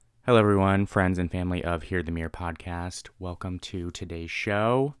Hello, everyone, friends and family of Hear the Mirror podcast. Welcome to today's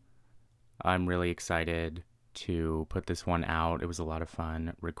show. I'm really excited to put this one out. It was a lot of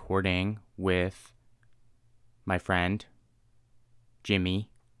fun recording with my friend, Jimmy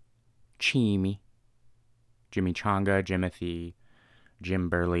Chimi, Jimmy Changa, Jimothy, Jim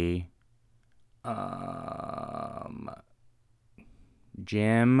Burley,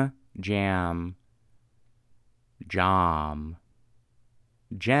 Jim Jam, Jom,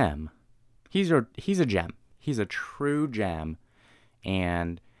 Gem. He's a gem. He's a true gem.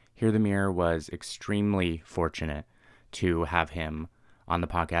 And Hear the Mirror was extremely fortunate to have him on the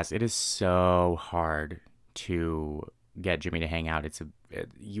podcast. It is so hard to get Jimmy to hang out.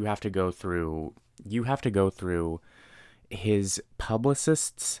 You have to go through his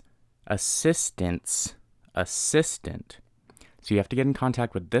publicist's assistant's assistant. So you have to get in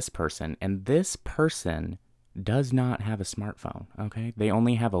contact with this person, and this person does not have a smartphone, okay? They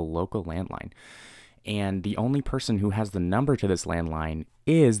only have a local landline. And the only person who has the number to this landline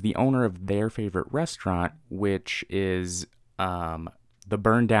is the owner of their favorite restaurant, which is the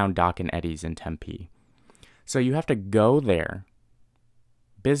burned down Doc and Eddie's in Tempe. So you have to go there,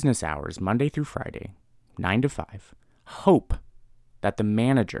 business hours, Monday through Friday, 9 to 5, hope that the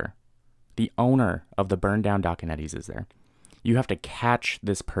manager, the owner of the burned down Doc and Eddie's is there. You have to catch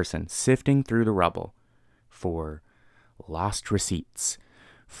this person sifting through the rubble for lost receipts,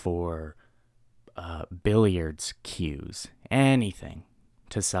 for billiards cues, anything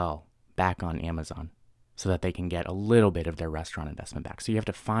to sell back on Amazon so that they can get a little bit of their restaurant investment back. So you have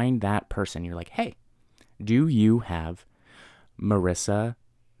to find that person. You're like, hey, do you have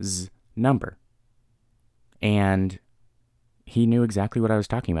Marissa's number? And he knew exactly what I was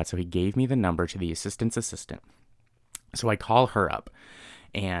talking about. So he gave me the number to the assistant's assistant. So I call her up,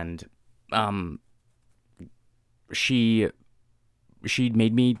 and she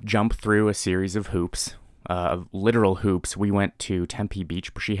made me jump through a series of hoops, literal hoops. We went to Tempe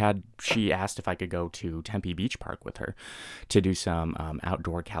Beach. She asked if I could go to Tempe Beach Park with her to do some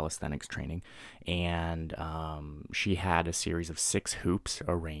outdoor calisthenics training, and she had a series of 6 hoops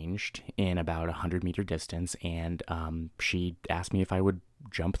arranged in about 100-meter distance, and she asked me if I would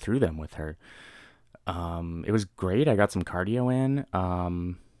jump through them with her. It was great. I got some cardio in.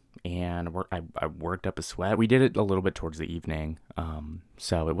 And I worked up a sweat. We did it a little bit towards the evening,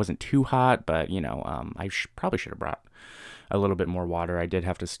 so it wasn't too hot, but, I probably should have brought a little bit more water. I did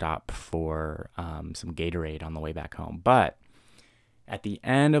have to stop for some Gatorade on the way back home. But at the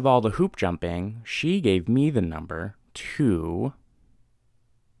end of all the hoop jumping, she gave me the number to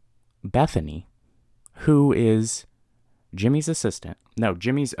Bethany, who is Jimmy's assistant. No,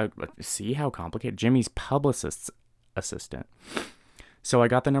 Jimmy's, see how complicated? Jimmy's publicist's assistant. So I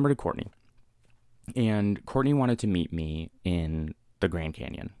got the number to Courtney, and Courtney wanted to meet me in the Grand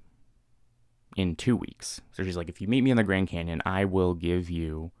Canyon in 2 weeks. So she's like, if you meet me in the Grand Canyon, I will give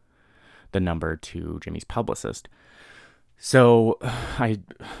you the number to Jimmy's publicist. So I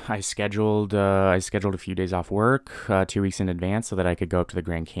scheduled a few days off work 2 weeks in advance so that I could go up to the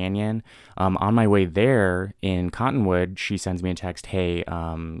Grand Canyon. On my way there in Cottonwood, she sends me a text, hey,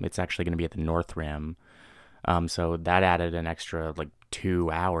 it's actually going to be at the North Rim. So that added an extra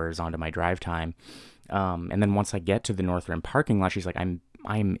 2 hours onto my drive time. And then once I get to the North Rim parking lot, she's like,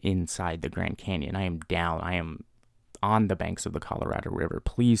 I'm inside the Grand Canyon. I am down. I am on the banks of the Colorado River.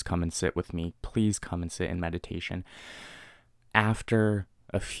 Please come and sit with me. Please come and sit in meditation. After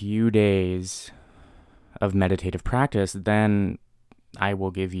a few days of meditative practice, then I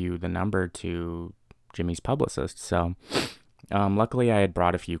will give you the number to Jimmy's publicist. So luckily, I had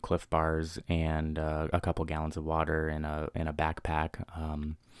brought a few Cliff Bars and a couple gallons of water in a backpack.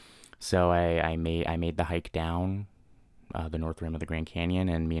 So I made the hike down the North Rim of the Grand Canyon,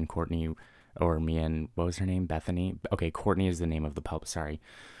 and me and what was her name? Bethany. Okay, Courtney is the name of the pub. Sorry.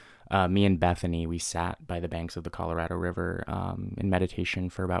 Me and Bethany, we sat by the banks of the Colorado River in meditation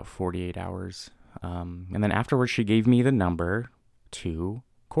for about 48 hours. And then afterwards, she gave me the number to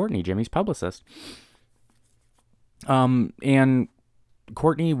Courtney, Jimmy's publicist. And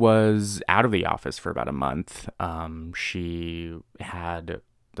Courtney was out of the office for about a month. She had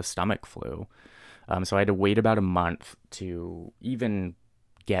the stomach flu. So I had to wait about a month to even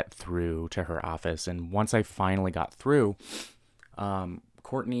get through to her office. And once I finally got through,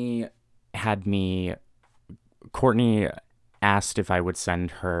 Courtney asked if I would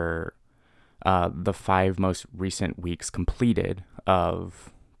send her the 5 most recent weeks completed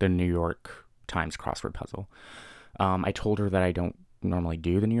of the New York Times crossword puzzle. I told her that I don't normally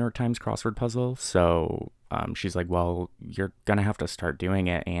do the New York Times crossword puzzle, so she's like, well, you're going to have to start doing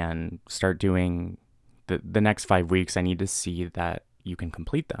it and start doing the next 5 weeks. I need to see that you can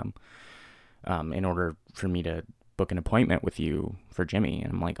complete them in order for me to book an appointment with you for Jimmy.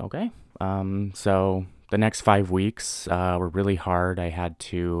 And I'm like, okay. So the next 5 weeks were really hard. I had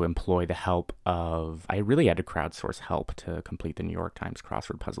to employ the help of, I really had to crowdsource help to complete the New York Times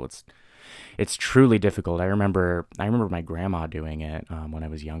crossword puzzle. It's truly difficult. I remember my grandma doing it when I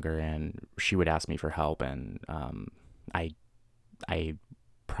was younger, and she would ask me for help, and I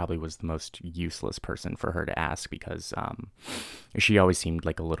probably was the most useless person for her to ask because she always seemed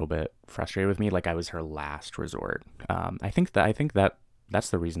like a little bit frustrated with me, like I was her last resort. I think that's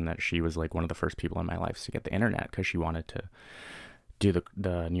the reason that she was like one of the first people in my life to get the internet, because she wanted to do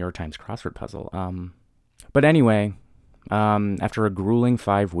the New York Times crossword puzzle. But anyway, after a grueling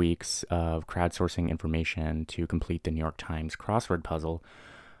 5 weeks of crowdsourcing information to complete the New York Times crossword puzzle,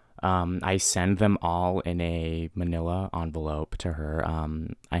 I send them all in a manila envelope to her.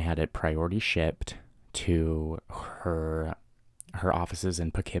 I had it priority shipped to her offices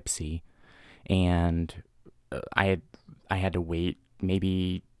in Poughkeepsie, and I had to wait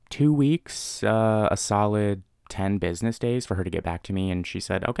maybe 2 weeks, a solid 10 business days for her to get back to me, and she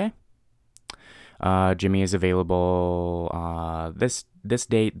said, okay, Jimmy is available this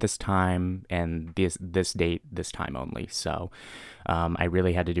date, this time, and this date, this time only. So I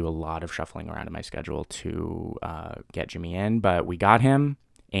really had to do a lot of shuffling around in my schedule to get Jimmy in, but we got him,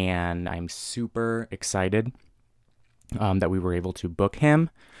 and I'm super excited that we were able to book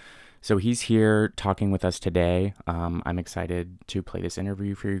him. So he's here talking with us today. I'm excited to play this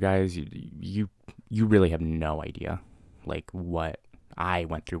interview for you guys. You really have no idea, like, what I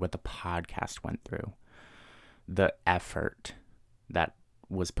went through, what the podcast went through, the effort that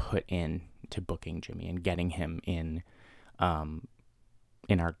was put in to booking Jimmy and getting him in our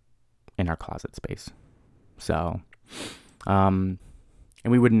closet space. So, and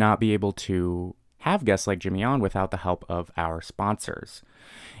we would not be able to have guests like Jimmy on without the help of our sponsors.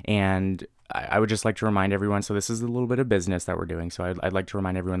 And I would just like to remind everyone, so this is a little bit of business that we're doing. So I'd like to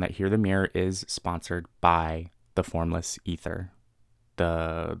remind everyone that Hear the Mirror is sponsored by the Formless Ether,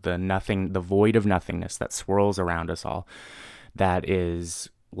 the nothing, the void of nothingness that swirls around us all, that is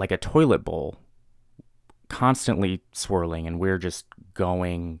like a toilet bowl, constantly swirling, and we're just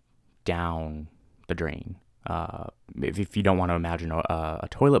going down the drain. If you don't want to imagine a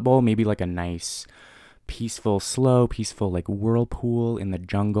toilet bowl, maybe like a nice, peaceful, like whirlpool in the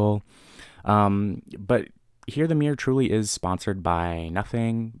jungle. But Hear the Mirror truly is sponsored by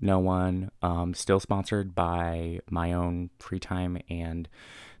nothing, no one, still sponsored by my own free time and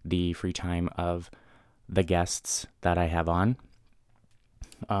the free time of the guests that I have on.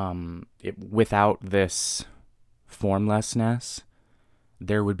 Without this formlessness,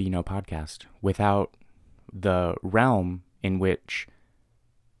 there would be no podcast. Without the realm in which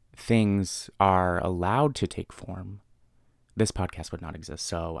things are allowed to take form, this podcast would not exist.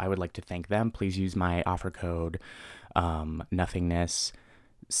 So I would like to thank them. Please use my offer code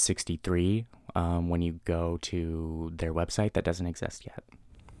nothingness63 when you go to their website that doesn't exist yet,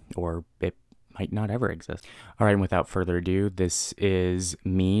 or it might not ever exist. All right, and without further ado, this is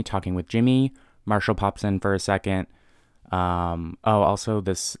me talking with Jimmy. Marshall pops in for a second. Also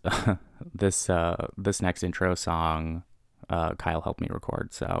this this next intro song, Kyle helped me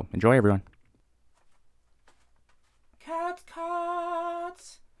record. So enjoy, everyone. Cats,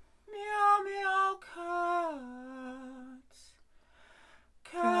 cats, meow, meow, cats.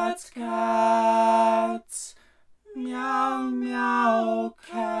 Cats, cats, meow, meow,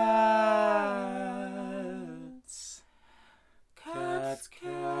 cats. Cats,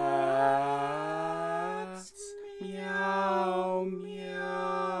 cats, meow, meow,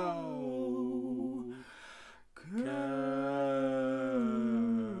 cats.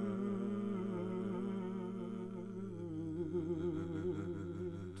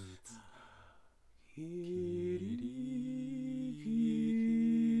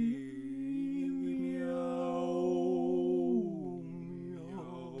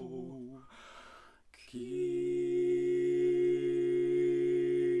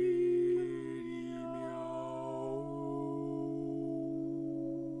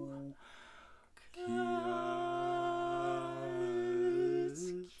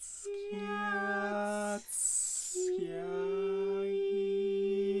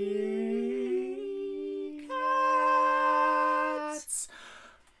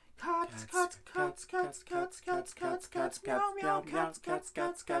 cats, cats, cats, cats, meow, cats, cats,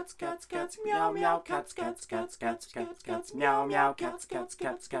 cats, cats, cats, cats, meow, meow, cats, cats, cats, cats, cats, cats, meow, meow, cats, cats,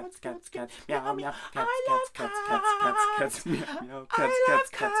 cats, cats, cats, cats, meow, meow, cats, cats, cats, cats, cats, cats, meow, meow, cats,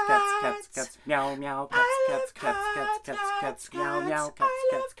 cats, cats, cats, cats, cats, meow, meow, cats, cats, cats, cats, cats, cats, meow, meow, cats,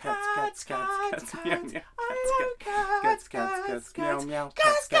 cats, cats, cats, cats, cats, meow, meow, cats, cats, cats, cats, meow, meow,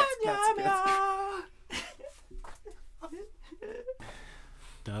 cats, cats, cats, cats.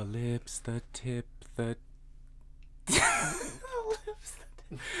 The lips, the tip, the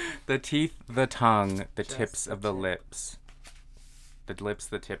the teeth, the tongue, the tips of the lips. The lips,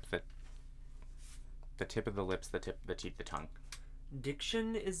 the tip, the tip of the lips, the tip, the teeth, the tongue.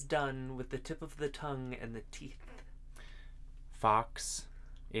 Diction is done with the tip of the tongue and the teeth. Fox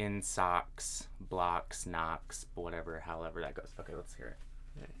in socks, blocks, knocks, whatever, however that goes. Okay, let's hear it.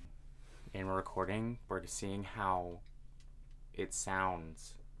 Okay. And we're recording. We're seeing how it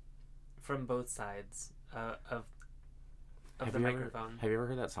sounds From both sides of Have the you microphone. Have you ever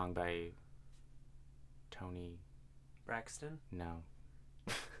heard that song by Tony? Braxton? No.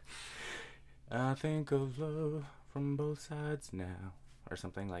 I think of love from both sides now, or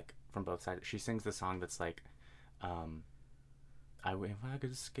something like from both sides. She sings the song that's like, if I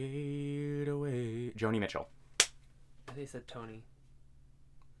could skate away. Joni Mitchell. I think he said Tony.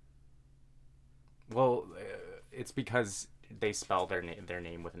 Well, it's because they spell their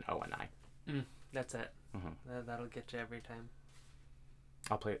name with an O and I. That's it. Mm-hmm. That'll get you every time.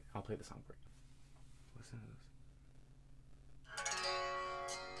 I'll play the song for you. Listen to this.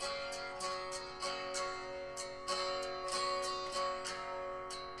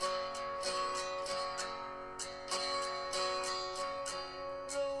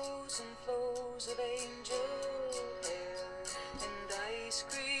 Rows and flows of angel hair and ice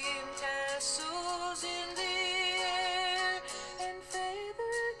cream castles in the air and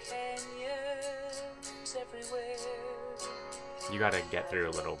feather canyons everywhere. You gotta get through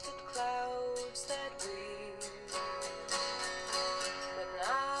a little. Clouds that weave, but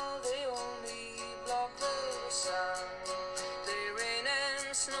now they only block the sun. They rain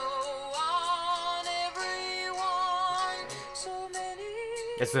and snow on everyone. So many.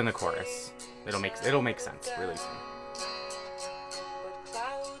 It's in the chorus. It'll make sense really soon. But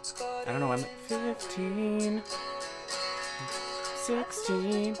clouds got I don't know. I'm 15,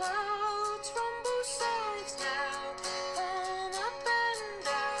 16. clouds from both sides now, come up and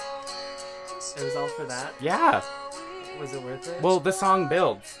down. It was all for that? Yeah. Was it worth it? Well, the song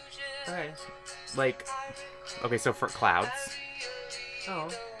builds. Okay. Like, okay, so for clouds. Oh.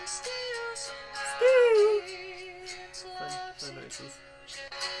 Fun noises.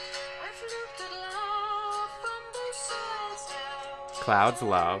 Clouds,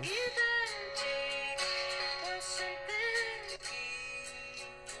 love.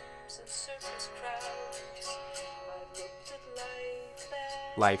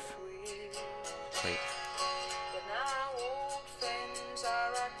 Life. Wait. But now old friends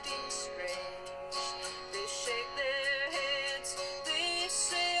are acting strange. They shake their heads, they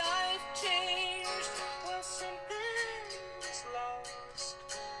say I've changed. Well, something's lost,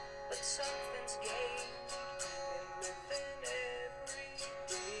 but something's gained in living every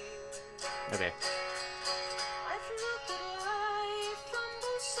day. Okay. I've looked at life from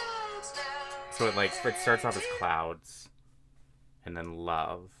both sides now. So it starts off as clouds, and then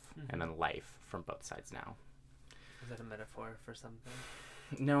love, and then life from both sides now. Is that a metaphor for something?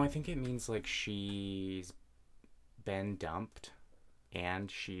 No, I think it means like she's been dumped,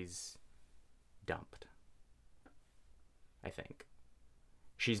 and she's dumped. I think.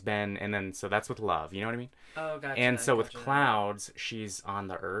 She's been, and then, so that's with love, you know what I mean? Oh, gotcha. And so with gotcha. clouds, she's on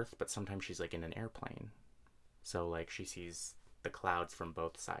the earth, but sometimes she's like in an airplane. So like she sees the clouds from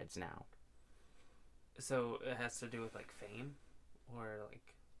both sides now. So it has to do with like fame? Or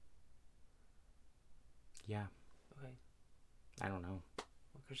like... Yeah. Okay. I don't know.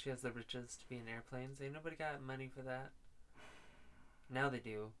 Because she has the riches to be in airplanes. Ain't nobody got money for that. Now they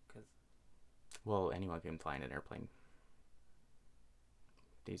do, because... Well, anyone can fly in an airplane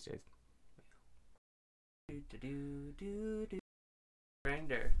these days. Do-do-do-do-do.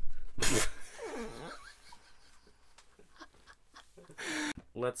 Grinder.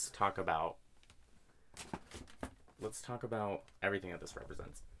 Let's talk about everything that this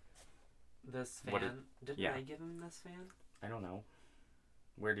represents. This What fan. Didn't yeah. I give him this fan? I don't know.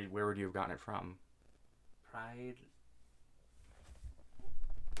 Where would you have gotten it from? Pride.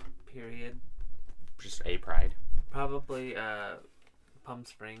 Period. Just a Pride. Probably Palm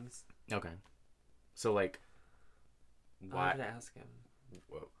Springs. Okay. So like, I'll what? have to ask him.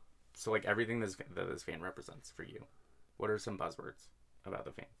 Whoa. So like everything that this fan represents for you. What are some buzzwords about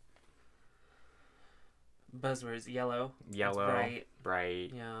the fan? Buzzwords. Yellow. It's Yellow. bright.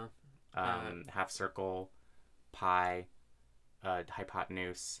 Bright. Yeah. Half circle. Pi.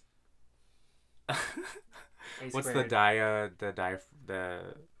 Hypotenuse. A What's squared. diameter?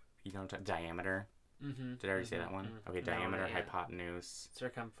 Mm-hmm. Did I already say that one? Okay, No, diameter, not yet. hypotenuse,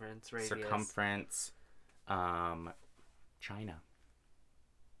 Circumference. Radius. circumference, China.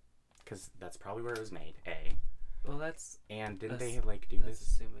 Because that's probably where it was made. A. Well, that's And didn't That's- they like do that's this?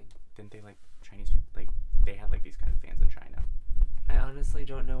 assuming. Didn't they like Chinese people like they had like these kind of fans in China? I honestly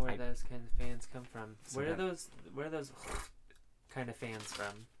don't know where I- those kind of fans come from. Where are Sometimes- those kind of fans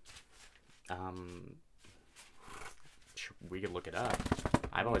from? We could look it up.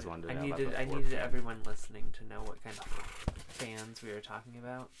 I've always wanted to know. about I the Thorpe needed fan. everyone listening to know what kind of fans we were talking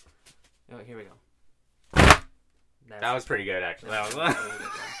about. Oh, here we go. That was pretty good, actually. That was.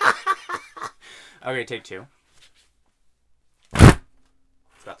 was. Okay, take two.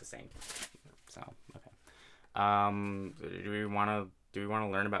 It's about the same. So okay. Do we want to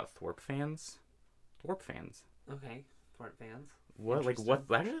learn about Thorpe fans? Thorpe fans. Okay, Thorpe fans. What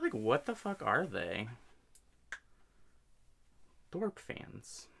what the fuck are they? Thorpe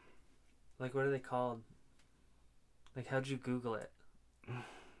fans. Like, what are they called? Like, how'd you Google it?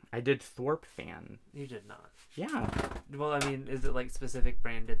 I did Thorpe fan. You did not. Yeah. Well, I mean, is it like specific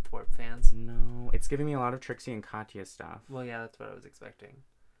branded Thorpe fans? No, it's giving me a lot of Trixie and Katya stuff. Well, yeah, that's what I was expecting.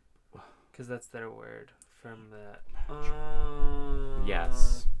 Because that's their word from the.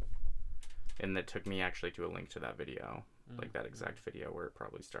 Yes. And that took me actually to a link to that video, like that exact video where it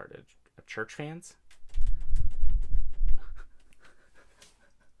probably started. Church fans?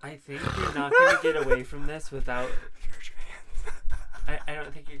 I think you're not going to get away from this without. Church fans. I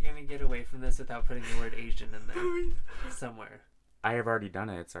don't think you're going to get away from this without putting the word Asian in there somewhere. I have already done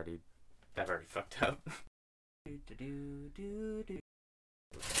it. I've already fucked up.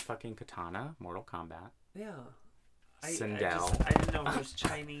 Fucking Katana, Mortal Kombat. Yeah. Sindel. I didn't know if it was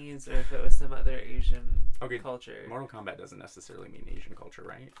Chinese or if it was some other Asian Okay, culture. Mortal Kombat doesn't necessarily mean Asian culture,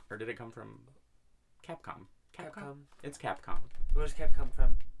 right? Or did it come from Capcom? Capcom. It's Capcom. Where's Capcom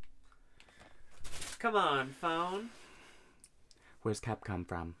from? Come on, phone. Where's Capcom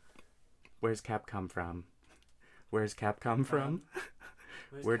from? Where's Capcom from? Where's Capcom from?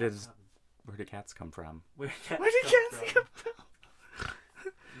 Where's Where Capcom? does- Where do cats come from? Where cats Where did come cats from? come from?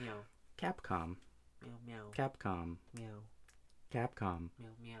 Meow, Capcom. meow, meow, Capcom. meow, Capcom. meow,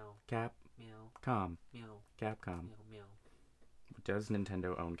 meow, Capcom. meow, meow, Capcom. meow, meow. Does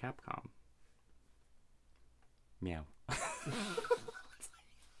Nintendo own Capcom? Meow.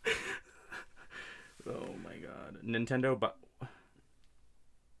 Oh my god. Nintendo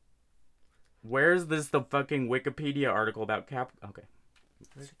Where's the fucking Wikipedia article about Okay.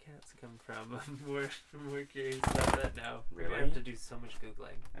 Where do cats come from? We're curious about that now. We're gonna Really? have to do so much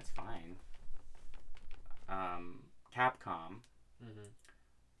googling. That's fine. Capcom. Mm-hmm.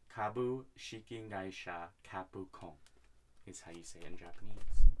 Kabu Shikingaisha Capcom is how you say it in Japanese.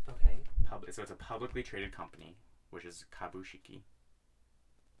 Okay. So it's a publicly traded company, which is Kabushiki.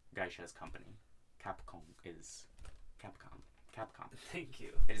 Gaisha's company. Capcom is Capcom. Capcom. Thank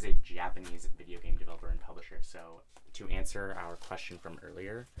you. It is a Japanese video game developer and publisher. So to answer our question from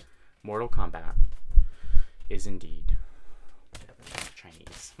earlier, Mortal Kombat is indeed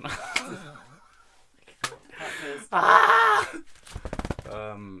Chinese. Cat fist.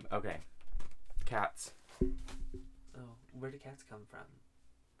 Okay. Cats. Oh, where do cats come from?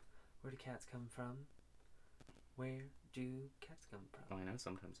 Where do cats come from? Where do cats come Oh, from? I know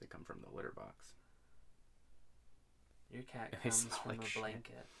sometimes they come from the litter box. Your cat They comes smell from like a shit.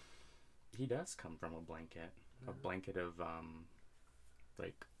 blanket. He does come from a blanket. A blanket of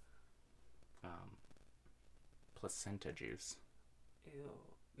placenta juice. Ew.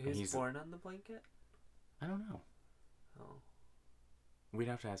 And Who's he's- born on the blanket? I don't know. Oh. We'd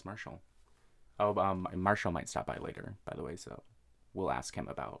have to ask Marshall. Oh, Marshall might stop by later, by the way, so we'll ask him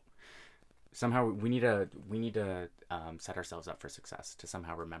about. Somehow we need to set ourselves up for success to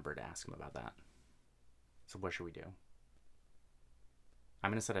somehow remember to ask him about that. So what should we do? I'm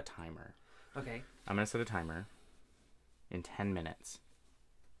gonna set a timer. Okay. I'm gonna set a timer. In 10 minutes,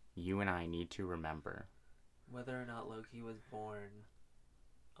 you and I need to remember Whether or not Loki was born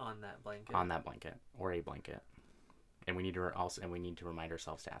on that blanket. on that blanket or a blanket, and we need to remind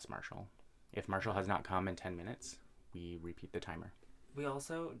ourselves to ask Marshall. If Marshall has not come in 10 minutes, we repeat the timer. We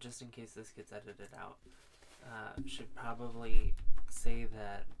also, just in case this gets edited out, should probably say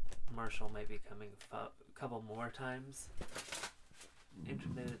that Marshall might be coming a couple more times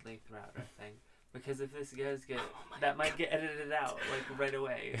intermittently throughout our thing. Because if this does get, that might get edited out, like, right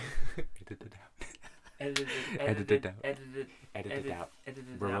away. Edit it out. Edited Edit it out. Edited Edit it out.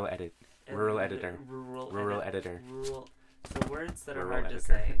 Edited We'll out. edit. Rural editor. Rural editor. Rural. So words that are Rural hard editor. to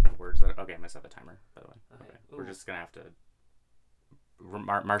say. Words that. Okay, I must have a timer. By the way. Okay. We're Ooh. just gonna have to.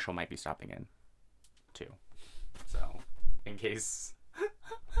 Marshall might be stopping in, too. So, in case.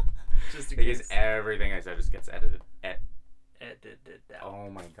 Just in In case case. everything I said just gets edited. Edited out. Oh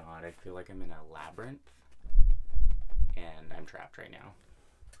my god, I feel like I'm in a labyrinth. And I'm trapped right now.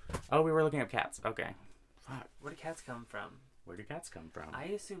 Oh, we were looking up cats. Okay. Fuck. Where do cats come from? Where do cats come from? I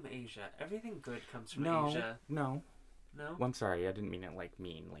assume Asia. Everything good comes from no, Asia. no. No? Well, I'm sorry. I didn't mean it like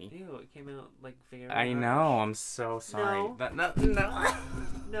meanly. Ew, it came out like very I harsh. know. I'm so sorry. No. No.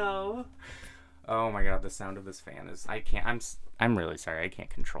 No. Oh my god, the sound of this fan is. I can't. I'm really sorry. I can't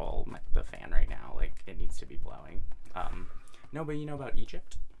control the fan right now. Like it needs to be blowing. No, but you know about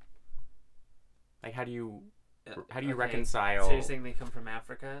Egypt? Like how do you Okay. reconcile? So you're saying they come from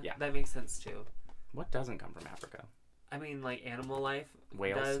Africa? Yeah. That makes sense too. What doesn't come from Africa? I mean, like animal life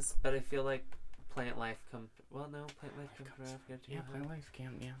Whales. does, but I feel like plant life comes. Well, no, plant life comes from Africa too. Yeah, huh? plant life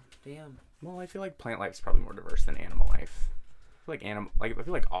can. Yeah. Damn. Well, I feel like plant life is probably more diverse than animal life. I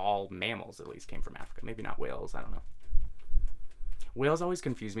feel like all mammals at least came from Africa. Maybe not whales. I don't know. Whales always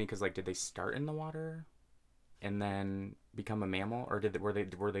confuse me because like, did they start in the water, and then become a mammal, or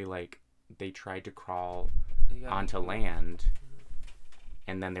were they like they tried to crawl You gotta onto make- land,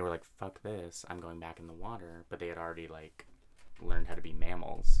 and then they were like, "Fuck this! I'm going back in the water." But they had already like learned how to be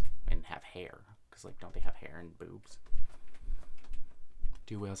mammals and have hair. Because like, don't they have hair and boobs?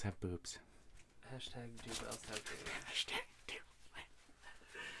 Do whales have boobs? Hashtag do whales have boobs. Hashtag do.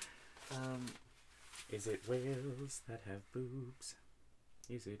 Is it whales that have boobs?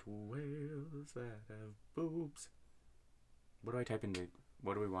 Is it whales that have boobs? What do I type into?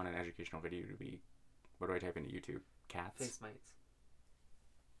 What do we want an educational video to be? What do I type into YouTube? Cats? Face mites.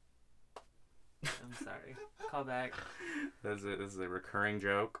 I'm sorry. Call back. This is a recurring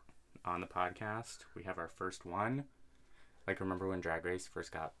joke on the podcast. We have our first one. Like, remember when Drag Race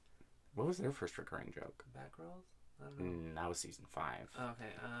first got... What was their first recurring joke? Back rolls? I don't know. That was season 5.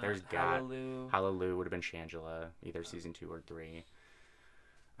 Okay. There's Hallelujah. Hallelujah would have been Shangela, either season 2 or 3.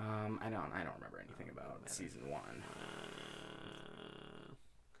 I don't remember anything about season 1.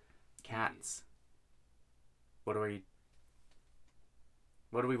 Cats. What do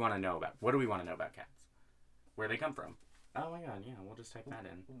we want to know about? What do we want to know about cats? Where they come from? Oh my god, yeah, we'll just type that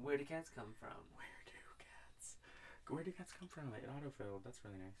in. Where do cats come from? Where do cats come from? It autofilled. That's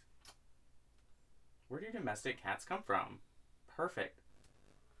really nice. Where do domestic cats come from? Perfect.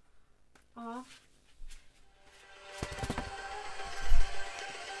 Aw.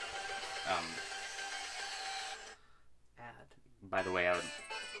 Ad. By the way,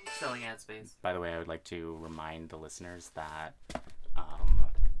 Selling ad space. I would like to remind the listeners that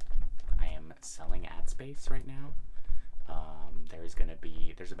I am selling ad space right now.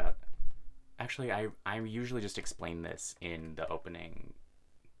 There's about. Actually, I usually just explain this in the opening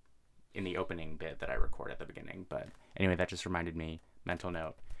bit that I record at the beginning. But anyway, that just reminded me. Mental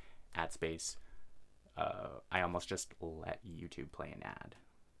note: ad space. I almost just let YouTube play an ad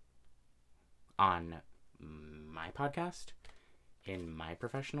on my podcast, in my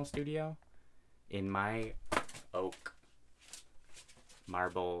professional studio, in my oak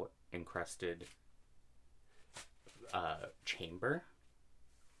marble encrusted chamber.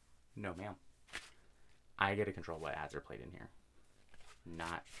 No, ma'am. I get to control what ads are played in here,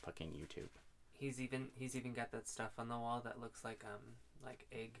 not fucking YouTube. He's even got that stuff on the wall that looks like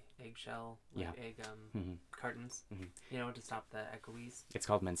eggshell, like Yeah. egg Mhm. cartons. Mhm. You know, to stop the echoes. It's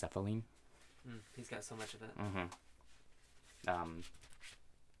called mencephaline. He's got so much of it.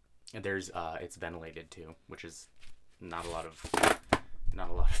 There's it's ventilated too, which is not a lot of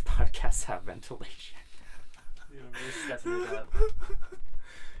podcasts have ventilation. You know, really stepping it up.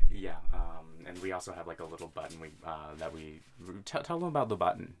 Yeah, and we also have like a little button that we tell them about the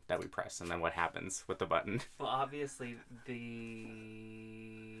button that we press, and then what happens with the button. Well, obviously the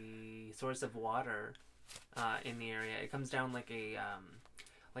source of water in the area, it comes down like a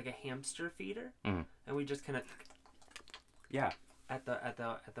hamster feeder, Mhm. and we just kind of Yeah, at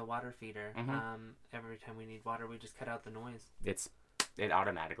the water feeder. Mhm. Every time we need water, we just cut out the noise. it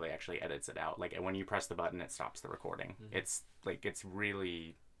automatically actually edits it out. Like when you press the button, it stops the recording. Mhm. It's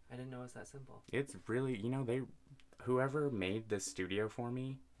really. I didn't know it was that simple. It's really, whoever made this studio for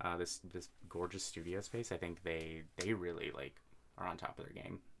me, this gorgeous studio space, I think they really are on top of their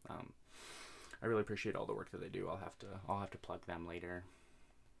game. I really appreciate all the work that they do. I'll have to plug them later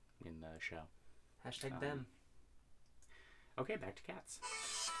in the show. Hashtag them. Okay, back to cats.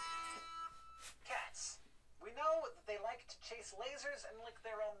 Cats. We We know that they like to chase lasers and lick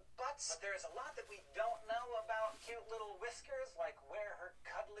their own butts, but there's a lot that we don't know about cute little Whiskers, like where her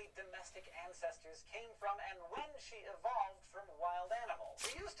cuddly domestic ancestors came from and when she evolved from wild animals.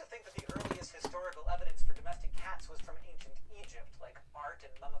 We used to think that the earliest historical evidence for domestic cats was from ancient Egypt, like art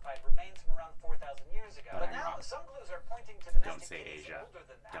and mummified remains from around 4,000 years ago. But But I'm now wrong. some clues are pointing to Don't domestic say kitties Asia. older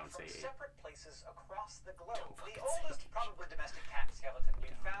than that Don't from say Asia. separate places across the globe. Don't The fucking say oldest Asia. probably domestic cat skeleton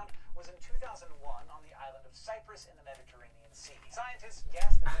we'd found was in 2001 on the island of Cyprus in the Mediterranean Sea. Scientists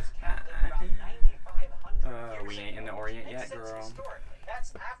guess that this cat lived around 9,500 years we ain't in the ago, Orient which yet, makes sense girl. historically.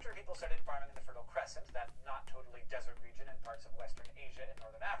 That's after people started farming in the Fertile Crescent, that not totally desert region in parts of Western Asia and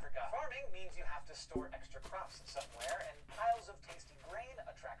Northern Africa. Farming means you have to store extra crops somewhere, and piles of tasty grain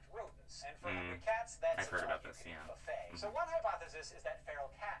attract rodents. And for hungry cats, that's I've heard an about this, all-you-can-eat yeah. buffet. So one hypothesis is that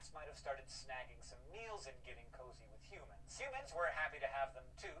feral cats might have started snagging some meals and getting cozy with humans. Humans were happy to have them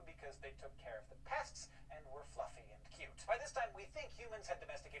too because they took care of the pests and were fluffy and cute. By this time, we think humans had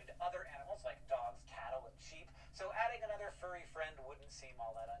domesticated other animals like dogs, cattle, and sheep, so adding another furry friend wouldn't seem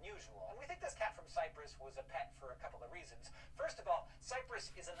all that unusual. And we think this cat from Cyprus was a pet for a couple of reasons. First of all,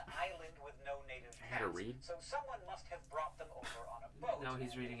 Cyprus is an island with no native I had to cats, read. so someone must have brought them over on a boat. No,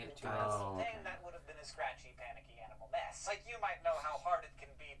 he's and reading if it they to were us. Oh, thing, okay. that would have been a scratchy, panicky animal mess. Like, you might know how hard it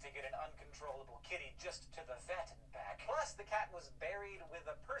can be to get an uncontrollable kitty just to the vet and back. Plus, the cat was buried with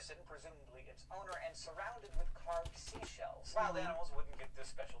a person, presumably its owner, and surrounded with carved seashells. Wild animals wouldn't get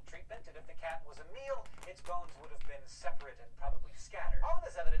this special treatment, and if the cat was a meal, its bones would have been separate and probably scattered. All of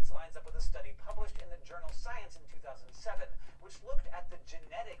this evidence lines up with a study published in the journal Science in 2007, which looked at the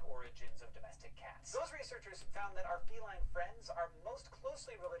genetic origins of domestic cats. Those researchers found that our feline friends are most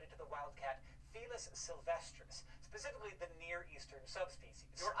closely related to the wildcat Felis sylvestris, specifically the Near Eastern subspecies.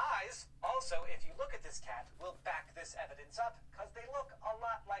 Your eyes, also, if you look at this cat, will back this evidence up, because they look a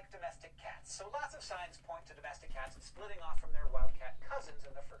lot like domestic cats. So lots of signs point to domestic cats splitting off from their wildcat cousins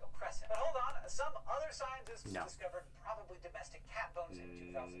in the Fertile Crescent. But hold on, some other scientists No. discovered probably domestic cat bones in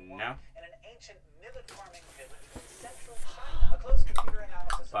 2001 No. in an ancient millet farming village in central China. A close computer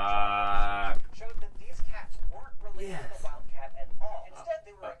analysis of Fuck. showed that these cats weren't related to the wildcat at all. Instead,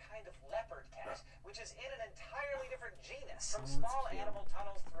 they were a kind of leopard cat, which is in an entirely different genus. From small animal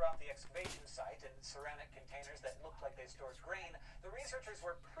tunnels throughout the excavation site and ceramic containers that looked like they stored grain, the researchers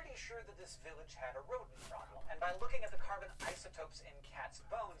were pretty sure that this village had a rodent problem. And by looking at the carbon isotopes in cats'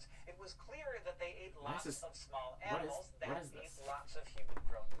 bones, it was clear that they ate What lots is this? of small What is- animals what that is ate this? lots of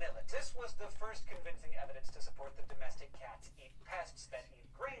human-grown millet. This was the first convincing evidence to support the domestic cats eat pests that eat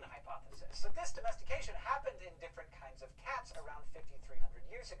grain hypothesis. But this domestication happened in different kinds of cats around 5,300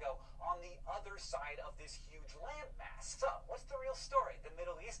 years ago on the other side of this huge landmass. So, what's the real story? The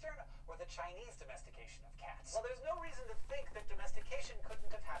Middle Eastern or the Chinese domestication of cats? Well, there's no reason to think that domestication couldn't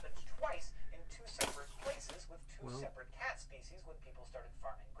have happened twice in two separate places with two separate cat species when people started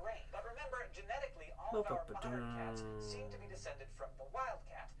farming grain. But remember, genetically, all of our modern cats seem to be descended from the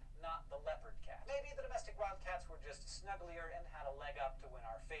wildcat, not the leopard cat. Maybe the domestic wildcats were just snugglier and had a leg up to win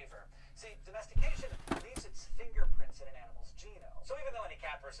our favor. See, domestication leaves its fingerprints in an animal's genome. So even though any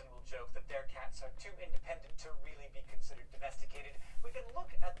cat person will joke that their cats are too independent to really be considered domesticated, we can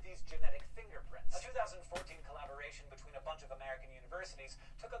look at these genetic fingerprints. A 2014 collaboration between a bunch of American universities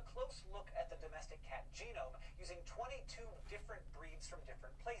took a close look at the domestic cat genome using 22 different breeds from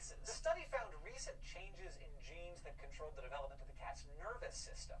different places. The study found recent changes in genes that controlled the development of the cat's nervous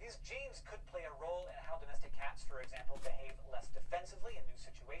system. These genes could play a role in how domestic cats, for example, behave less defensively in new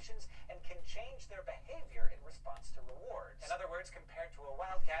situations and can change their behavior in response to rewards. In other words, compared to a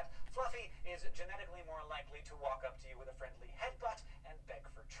wildcat, Fluffy is genetically more likely to walk up to you with a friendly headbutt and beg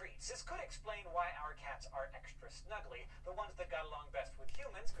for treats. This could explain why our cats are extra snuggly. The ones that got along best with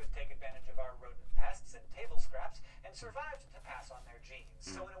humans could take advantage of our rodent pests and table scraps and survived to pass on their genes.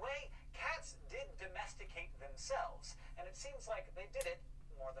 So in a way, cats did domesticate themselves, and it seems like they did it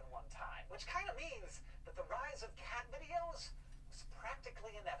more than one time. Which kind of means that the rise of cat videos was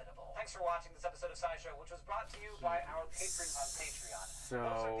practically inevitable. Thanks for watching this episode of SciShow, which was brought to you by our patrons on Patreon.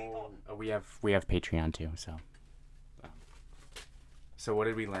 Those are people So we have Patreon too. So what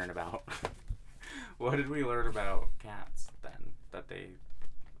did we learn about? What did we learn about cats then? That they,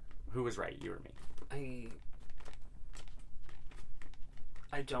 who was right, you or me?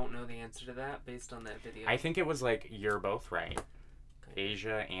 I don't know the answer to that based on that video. I think it was like you're both right. Okay.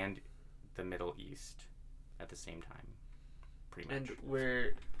 Asia and the Middle East at the same time, pretty much. And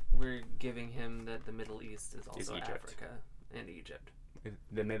we're giving him that the Middle East is also Egypt. Africa and Egypt.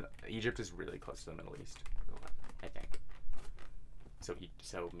 Egypt is really close to the Middle East, Oh, I think.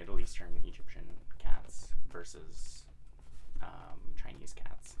 So Middle Eastern Egyptian cats versus Chinese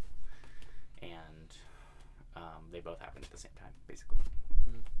cats, and They both happened at the same time, basically.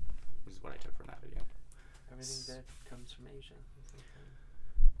 Hmm. Which is what I took from that video. Everything that comes from Asia.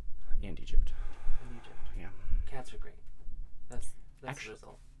 And Egypt. And Egypt. Yeah. Cats are great. That's Actually- the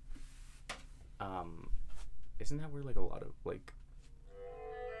result. Isn't that where like a lot of like?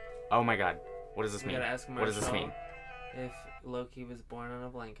 Oh my God! What does this We mean? gotta ask What does this Marshall mean? if Loki was born on a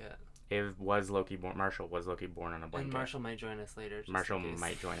blanket. It was Loki born. Marshall was Loki born on a blanket. And Marshall might join us later. just in Marshall case.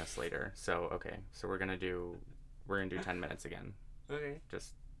 might join us later. So okay, so we're gonna do 10 minutes again. Okay.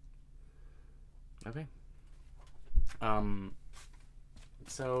 Just okay.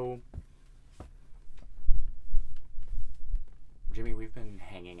 So Jimmy, we've been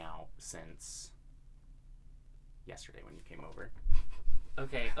hanging out since yesterday when you came over.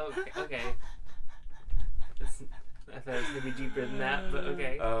 Okay. I thought it was gonna be deeper than that, but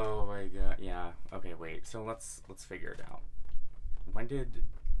okay. Oh my God! Yeah. Okay. Wait. So let's figure it out.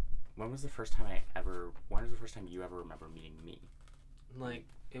 When was the first time you ever remember meeting me? Like,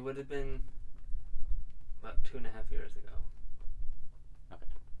 it would have been about 2.5 years ago. Okay.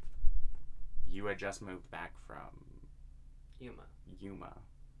 You had just moved back from Yuma,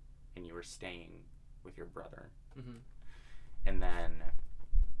 and you were staying with your brother. Mm-hmm. And then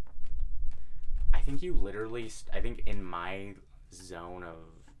I think you literally, I think in my zone of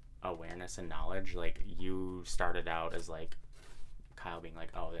awareness and knowledge, like you started out as like Kyle being like,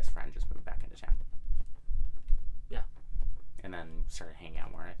 oh, this friend just moved back into town. Yeah. And then started hanging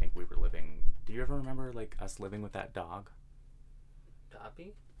out more. I think we were living, do you ever remember like us living with that dog?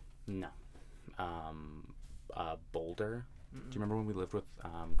 Dobby? No. Boulder. Mm-mm. Do you remember when we lived with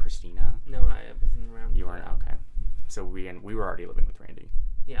Christina? No, I wasn't around. You weren't? Okay. So we were already living with Randy.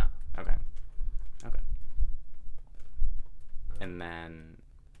 Yeah. Okay. And then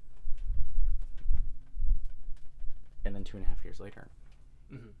 2.5 years later,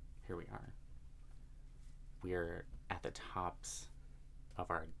 Mm-hmm. here we are. We're at the tops of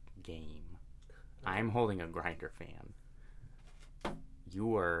our game. I'm holding a grinder fan.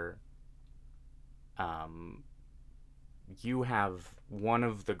 You have one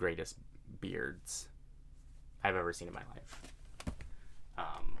of the greatest beards I've ever seen in my life.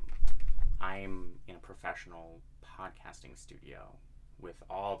 I'm in a professional podcasting studio with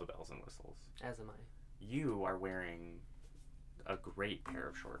all the bells and whistles. As am I. You are wearing a great pair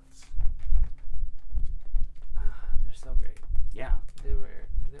of shorts. They're so great. Yeah. They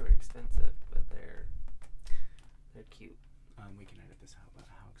were expensive, but they're cute. We can edit this out, but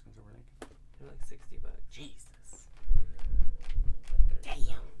how expensive were they? They're like $60. Jesus. But they're Damn.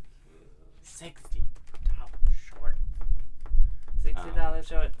 so cute. $60 short. $60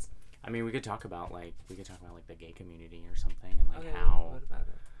 shorts. I mean, we could talk about like the gay community or something, and like Okay, how what about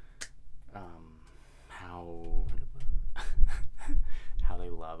it? how What about how they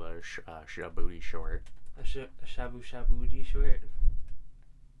love a booty short. a shabu shabu short?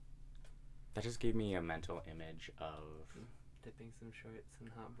 That just gave me a mental image of Dipping some shorts in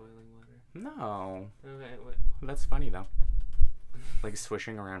hot boiling water. no. Okay, what? That's funny though. Like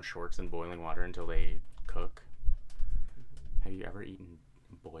swishing around shorts in boiling water until they cook. Have you ever eaten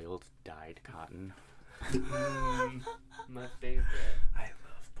boiled dyed cotton? My favorite. I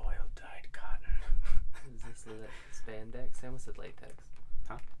love boiled dyed cotton. Is this spandex? I almost said latex.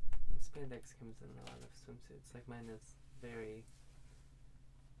 Huh? Spandex comes in a lot of swimsuits. Like mine is very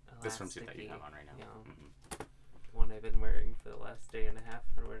The swimsuit that you elasticy, have on right now. you know. Mhm. One I've been wearing for the last day and a half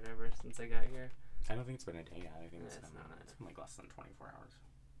or whatever since I got here. I don't think it's been a day yet. I think No, it's it's not. been like less than 24 hours.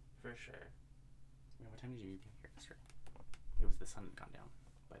 For sure. Yeah, what time did you get here yesterday? It was the sun had gone down.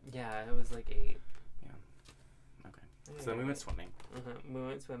 But Yeah, it was like 8. okay. So then we went swimming. We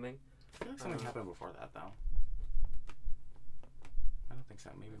went swimming. I feel like something happened before that though. I don't think so.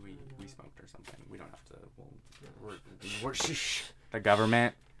 Maybe we smoked or something. We don't have to. We're shh. The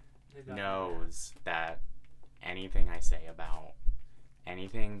government knows that anything I say about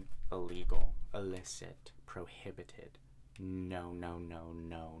anything illegal, illicit, prohibited, no,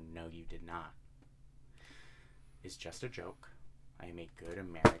 you did not, is just a joke. I am a good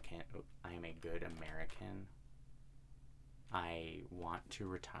American. I want to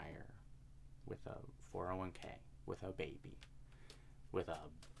retire with a 401k, with a baby, with a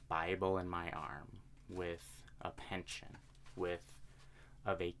Bible in my arm, with a pension, with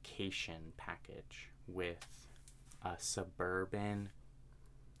a vacation package, with a suburban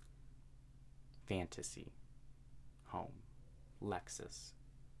fantasy home, Lexus,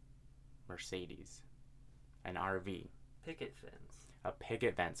 Mercedes, an RV, Picket fence. a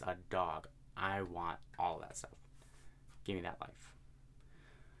picket fence, a dog. I want all that stuff. Give me that life.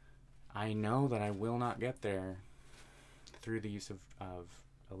 I know that I will not get there through the use of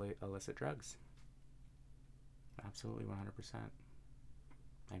illicit drugs. absolutely 100%.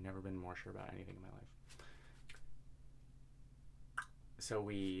 I've never been more sure about anything in my life. So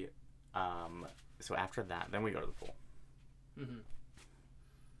we, so after that, then we go to the pool. Mm-hmm.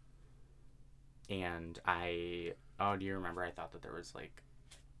 And do you remember? I thought that there was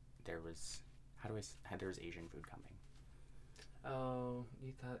there was Asian food coming. Oh,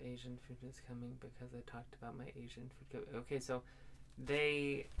 you thought Asian food was coming because I talked about my Asian food. Okay, so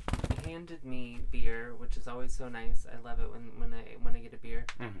they handed me beer, which is always so nice. I love it when I get a beer.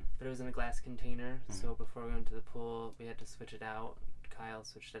 Mm-hmm. But it was in a glass container, so before we went to the pool, we had to switch it out. Kyle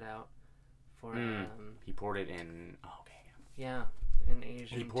switched it out for He poured it in. Oh, okay. yeah, an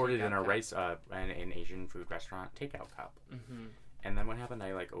Asian. He poured it in takeout cup. an Asian food restaurant takeout cup. Mm-hmm. And then what happened?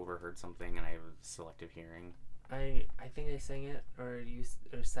 I overheard something, and I have selective hearing. I think I sang it or you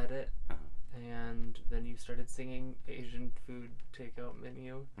said it, and then you started singing Asian food takeout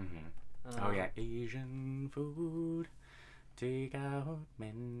menu. Mm-hmm. Oh yeah, Asian food takeout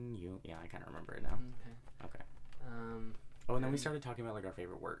menu. Yeah, I kind of remember it now. Okay. Oh, and then we started talking about our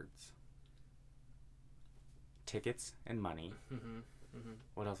favorite words. Tickets and money. Mm-hmm. Mm-hmm.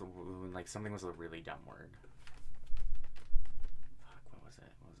 What else? Something was a really dumb word. Fuck, what was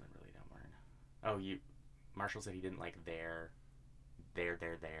it? What was a really dumb word? Oh, Marshall said he didn't like there.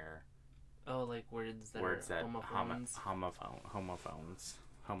 Oh, like words that homophones.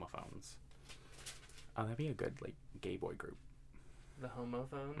 Homophones. Oh, that'd be a good gay boy group. The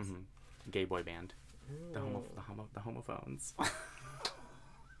homophones. Mm-hmm. Gay boy band. Ooh. The homophones.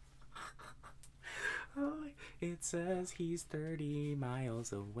 Oh, it says he's 30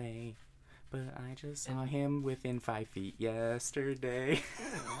 miles away, but I just saw him within 5 feet yesterday.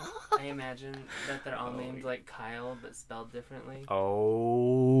 I imagine that they're all named like Kyle, but spelled differently.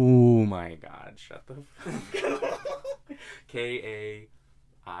 Oh my God! Shut the fuck up.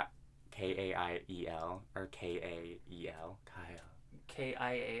 K-A-I-E-L or K-A-E-L. Kyle.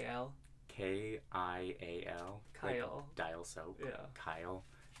 K-I-A-L. K-I-A-L. Kyle. Dial soap. Yeah. Kyle.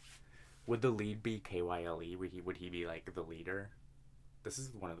 Would the lead be K-Y-L-E? Would he be the leader? This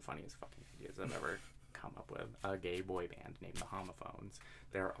is one of the funniest fucking ideas I've ever come up with. A gay boy band named the Homophones.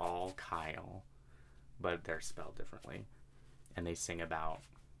 They're all Kyle, but they're spelled differently. And they sing about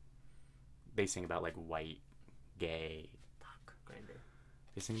white, gay, fuck. Grindr.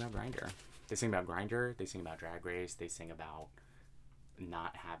 They sing about Grindr. They sing about Grindr. They sing about Drag Race. They sing about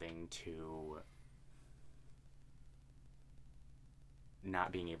not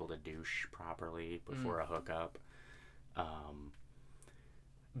being able to douche properly before a hookup.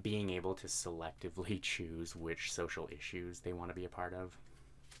 Being able to selectively choose which social issues they want to be a part of.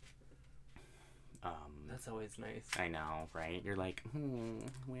 That's always nice. I know, right? You're like,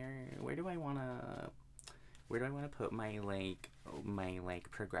 where do I want to put my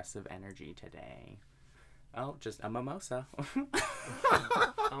progressive energy today? Oh, just a mimosa.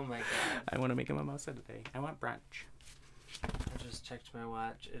 Oh my God. I want to make a mimosa today. I want brunch. I just checked my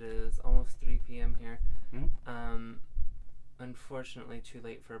watch. It is almost 3 p.m. here. Mm-hmm. Unfortunately, too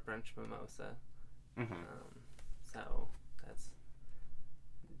late for a brunch mimosa. Mm-hmm. So that's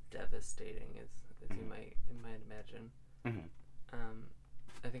devastating, as you might imagine. Mm-hmm.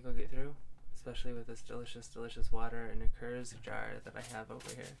 I think I'll get through, especially with this delicious, delicious water in a Kurz jar that I have over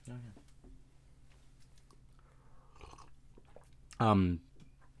here. Oh, yeah.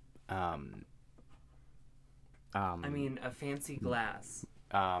 I mean, a fancy glass.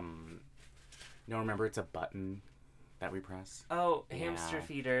 No, remember it's a button that we press. Oh, Yeah. hamster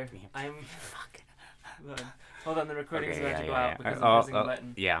feeder. I'm. Fuck. Hold on, the recording's Okay, about to go yeah. out because I'm pressing a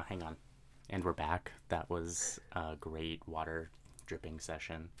button. Yeah, hang on. And we're back. That was a great water dripping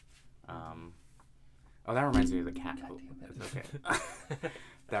session. Oh, that reminds me of the cat. God Oh, damn it. it's okay.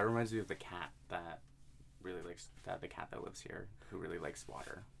 That reminds me of the cat that really likes the cat that lives here who really likes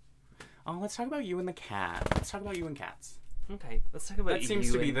water. Oh, let's talk about you and the cat. Let's talk about you and cats. Okay, let's talk about That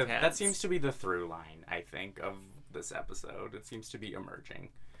seems to be cats. that seems to be the through line, I think, of this episode. It seems to be emerging.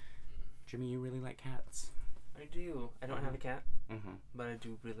 Jimmy, you really like cats. I do. I don't have a cat, Mm-hmm. but I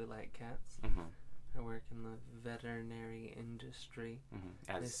do really like cats. Mm-hmm. I work in the veterinary industry.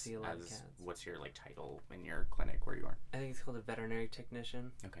 Mm-hmm. I see a lot of cats. What's your title in your clinic where you are? I think it's called a veterinary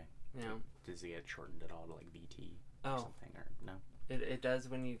technician. Okay. You know, Does it get shortened at all to VT or Oh. something, or no? it does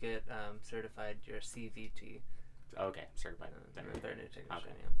when you get certified. Your CVT, Okay, certified veterinarian. veterinary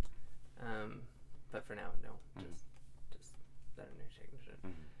technician. Okay. Yeah. But for now, no, just veterinary technician.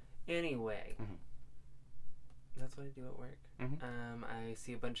 Mm-hmm. Anyway, Mhm. that's what I do at work. Mhm. I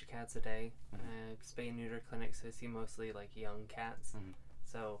see a bunch of cats a day. Mhm. Spay and neuter clinics. So I see mostly young cats. Mhm.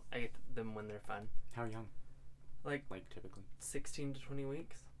 So I get them when they're fun. How young? Like Typically. 16 to 20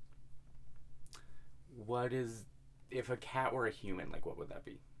 weeks. what is if a cat were a human? Like, what would that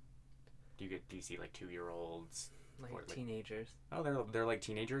be? Do you see like 2-year-olds? Like Or, like- teenagers. Oh, they're like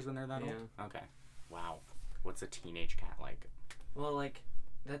teenagers when they're that Yeah. old. Okay. Wow. What's a teenage cat like? Well, like,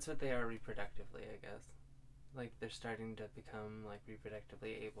 that's what they are reproductively, I guess. Like, they're starting to become, like,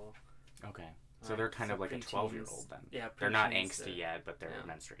 reproductively able. Okay. So Right, they're kind so of like a preteens- 12-year-old then. Yeah, They're not preteens, angsty yet, but they're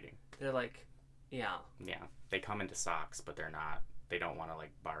yeah. menstruating. They're like, yeah. Yeah. They come into socks, but they're not. They don't want to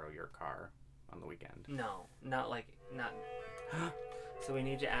like borrow your car on the weekend. No, not like, not. So we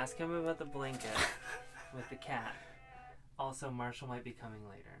need to ask him about the blanket with the cat. Also, Marshall might be coming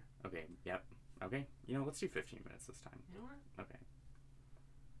later. Okay. Yep. Okay. You know, let's do 15 minutes this time. You know what?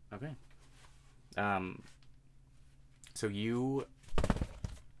 Okay. So you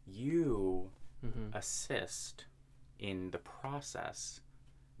Mm-hmm. assist in the process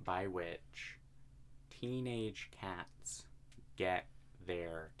by which teenage cats get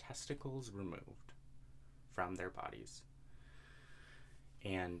their testicles removed from their bodies,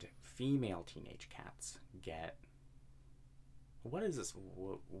 and female teenage cats get. What is this?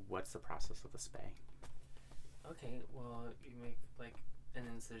 What's the process of the spay? Okay, well, you make, like, an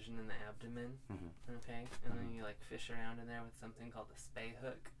incision in the abdomen, Mm-hmm. okay? And then you, like, fish around in there with something called a spay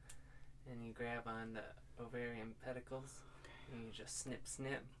hook. And you grab on the ovarian pedicles, and you just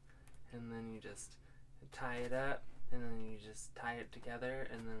snip, and then you just tie it up, and then you just tie it together,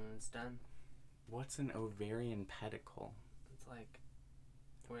 and then it's done. What's an ovarian pedicle? It's like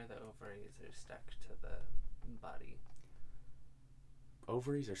where the ovaries are stuck to the body.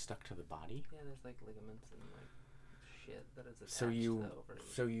 Ovaries are stuck to the body? Yeah, there's like ligaments and like shit that is attached So to you the ovaries.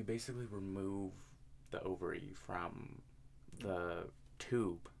 so you basically remove the ovary from the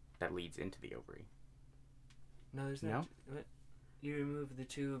tube that leads into the ovary. No, there's No? what? You remove the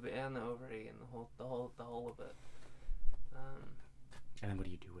tube and the ovary and the whole of it. And then what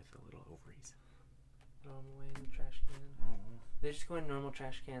do you do with the little ovaries? Throw them away in the trash can. They just go in normal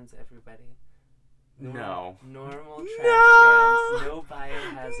trash cans, everybody. No. Normal trash No! cans. No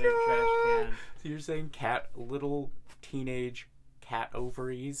biohazard trash can. So you're saying little teenage cat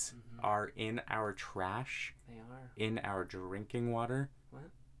ovaries Mhm. are in our trash, They are. in our drinking water,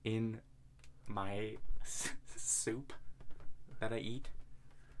 What? in my soup that I eat?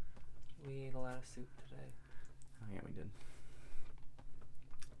 We ate a lot of soup today. Oh yeah, we did.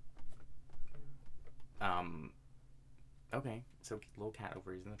 Okay, so little cat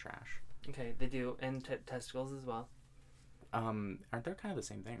ovaries in the trash. Okay, they do. And testicles as well. Aren't they kind of the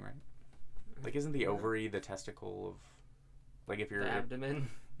same thing, right? Like, isn't the ovary the testicle of, like, if you're The abdomen.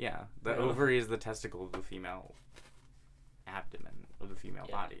 yeah, the Yeah. ovary is the testicle of the female abdomen of the female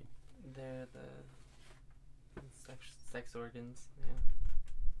Yeah. body. They're the sex organs. Yeah.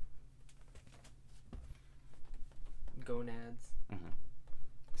 Gonads. Mm-hmm.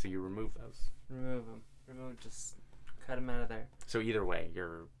 So you remove those. Remove them. Just cut them out of there. So either way,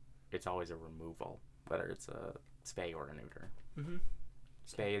 it's always a removal, whether it's a spay or a neuter. Mm-hmm.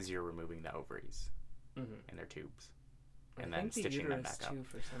 Spay is you're removing the ovaries Mm-hmm. in their tubes, I and then think the stitching them uterus back up. too,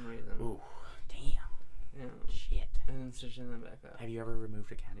 for some reason. Ooh, damn, Yeah. shit. And then stitching them back up. Have you ever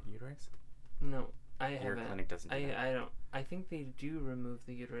removed a cat uterus? No, I Your haven't. clinic doesn't do that. I don't. I think they do remove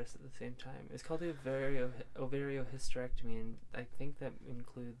the uterus at the same time. It's called the ovariohysterectomy, and I think that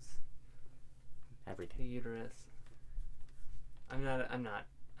includes the Everything. uterus. I'm not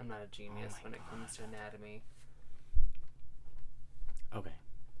a genius my when it comes to anatomy. Okay.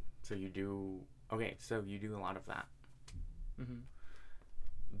 So you do. Okay, so you do a lot of that. Mm-hmm.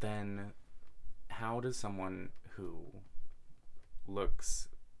 Then, how does someone who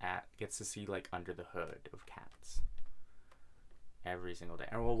gets to see like under the hood of cats every single day?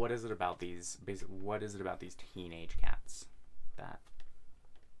 Or, well, what is it about these? What is it about these teenage cats that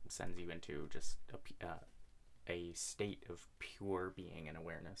sends you into just a state of pure being and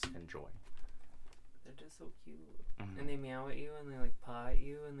awareness and joy? They're just so cute. Mhm. And they meow at you and they like paw at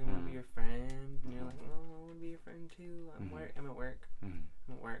you and they want to be your friend and you're like, oh, I want to be your friend too. I'm at work. Mhm.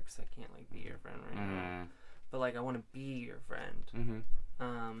 I'm at work, so I can't like be your friend right now. Mm. But like I want to be your friend. Mhm.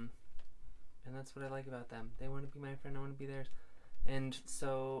 And that's what I like about them. They want to be my friend. I want to be theirs. And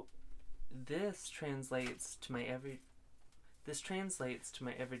so this translates to my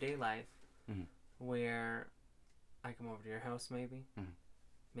everyday life, Mhm. where I come over to your house maybe. Mhm.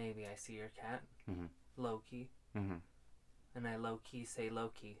 Maybe I see your cat, Mhm. Loki, Mhm. and I low-key say,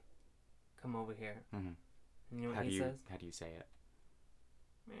 Loki, come over here. Mhm. And you know what How he says? do you say it?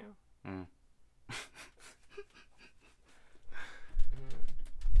 Meow. Mm. Mm,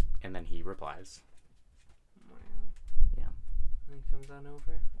 And then he replies. meow. Yeah. And he comes on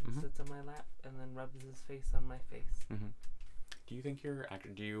over, Mhm. sits on my lap, and then rubs his face on my face. Mm-hmm. Do you think you're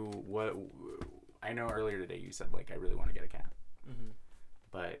I know earlier today you said, like, I really want to get a cat. Mm-hmm.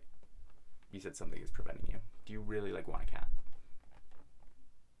 But you said something is preventing you. Do you really, like, want a cat?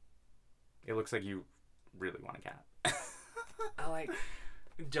 It looks like you really want a cat. I, like,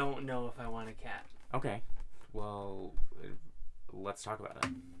 don't know if I want a cat. Okay. Well, let's talk about it.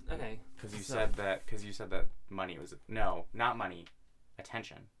 Okay. Because you said that money was... No, not money.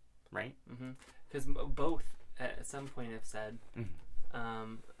 Attention. Right? Mm-hmm. Because both, at some point, have said...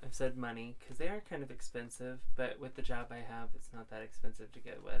 I've said money, because they are kind of expensive, but with the job I have, it's not that expensive to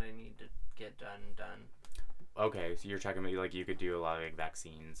get what I need to get done. Okay, so you're talking about, like, you could do a lot of, like,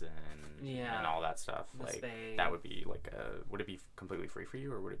 vaccines and all that stuff. The like, spay. that would be, like, would it be completely free for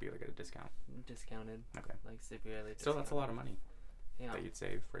you, or would it be, like, at a discount? Discounted. Okay. Like, severely discounted. Still, that's a lot of money Yeah. that you'd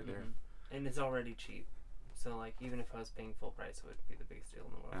save right there. Mm-hmm. And it's already cheap. So, like, even if I was paying full price, it would be the biggest deal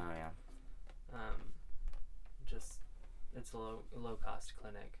in the world. Oh, yeah. Just, it's a low cost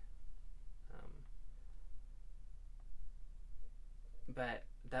clinic. But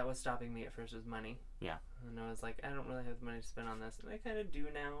that was stopping me at first was money. Yeah. And I was like, I don't really have the money to spend on this. And I kind of do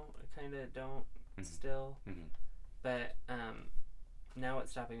now. I kind of don't still. Mm-hmm. But now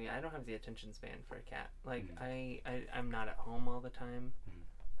what's stopping me, I don't have the attention span for a cat. Like, I'm not at home all the time.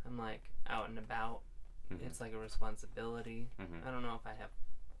 Mm-hmm. I'm, like, out and about. Mm-hmm. It's like a responsibility. Mm-hmm. I don't know if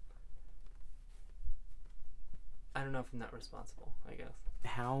I don't know if I'm that responsible, I guess.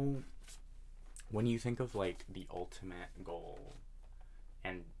 How, when you think of, like, the ultimate goal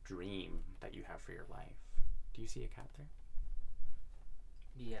and dream that you have for your life, do you see a cat there?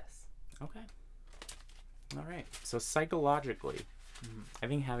 Yes. Okay. All right. So psychologically, I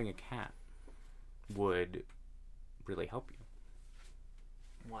think having a cat would really help you.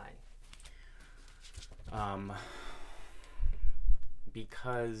 Why?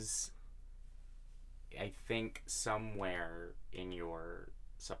 Because I think somewhere in your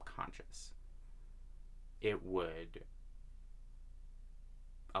subconscious, it would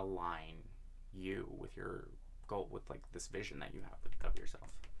align you with your goal, with, like, this vision that you have of yourself.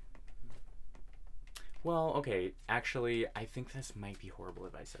 Well, okay, actually, I think this might be horrible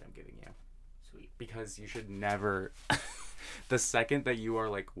advice that I'm giving you. Sweet. Because you should never... the second that you are,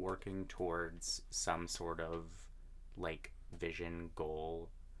 like, working towards some sort of, like, vision, goal,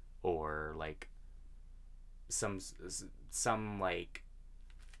 or, like, some like...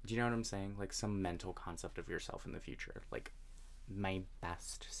 Do you know what I'm saying? Like, some mental concept of yourself in the future. Like, my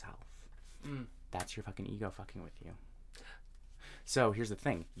best self. That's your fucking ego fucking with you. So, here's the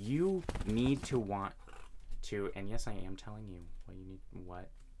thing. You need to want to... And yes, I am telling you what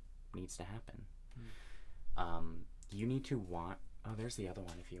needs to happen. You need to want... Oh, there's the other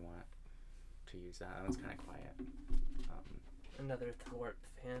one if you want to use that. That one's kind of quiet. Another thwart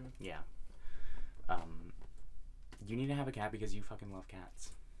fan. Yeah. You need to have a cat because you fucking love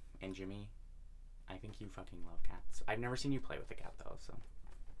cats. And Jimmy, I think you fucking love cats. I've never seen you play with a cat, though, so...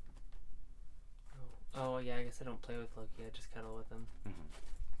 Oh, yeah, I guess I don't play with Loki. I just cuddle with him.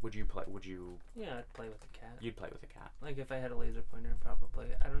 Would you... Yeah, I'd play with a cat. You'd play with a cat. Like, if I had a laser pointer, probably.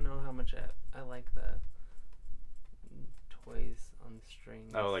 I don't know how much I like the toys on the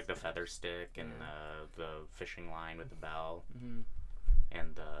strings. Oh, like the feather stick and the fishing line with the bell. Mm-hmm.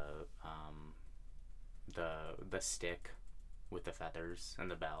 And the stick with the feathers and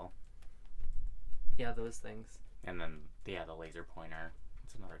the bell. Yeah, those things. And then, yeah, the laser pointer.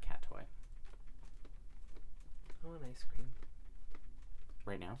 It's another cat toy. I want ice cream.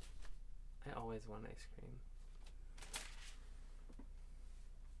 Right now? I always want ice cream.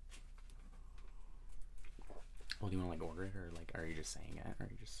 Well, do you want to, like, order it, or, like, are you just saying it, or are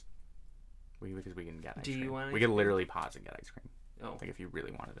you just... Because we can get ice Do cream. you want We ice could cream? literally pause and get ice cream. Oh. Like, if you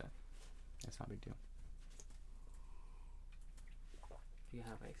really wanted it. It's not a big deal. Do you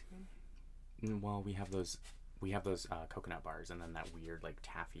have ice cream? Well, we have those coconut bars, and then that weird, like,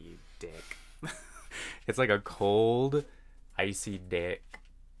 taffy dick. It's like a cold, icy dick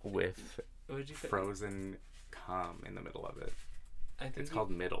with What would you frozen cum in the middle of it. I think It's called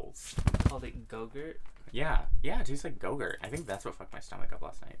Middles. called it Go-Gurt. Yeah, it tastes like Go-Gurt. I think that's what fucked my stomach up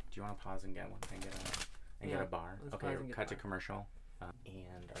last night. Do you want to pause and get one thing, get a bar? let's Okay, pause and get cut the to bar. commercial.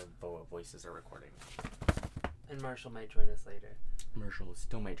 And our voices are recording. And Marshall might join us later. Marshall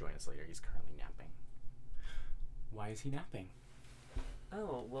still may join us later. He's currently napping. Why is he napping?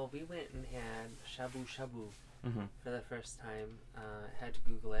 Oh, well, we went and had shabu shabu Mm-hmm. for the first time. Had to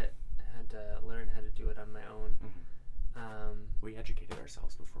Google it. Had to learn how to do it on my own. We educated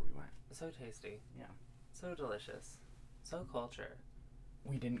ourselves before we went. So tasty. Yeah. So delicious. So culture.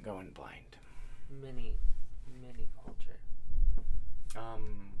 We didn't go in blind. Mini culture.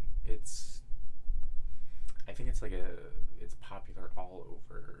 I think it's popular all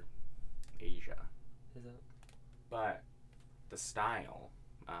over Asia. Is it? But the style,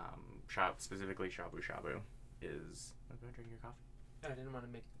 specifically shabu shabu, is. I'm going to drink your coffee. I didn't want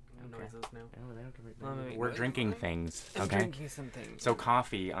to make Okay. noises now. Oh, they don't give me- Well, maybe- We're drinking things. I'm Okay. drinking something. So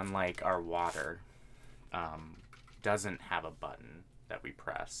coffee, unlike our water, doesn't have a button that we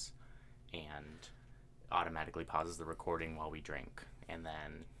press and automatically pauses the recording while we drink, and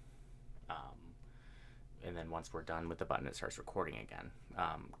then once we're done with the button, it starts recording again.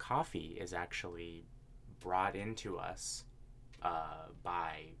 Coffee is actually brought into us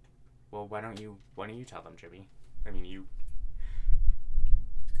by. Well, why don't you tell them, Jimmy? I mean, you.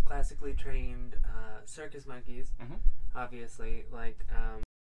 Classically trained circus monkeys, Mhm. obviously, like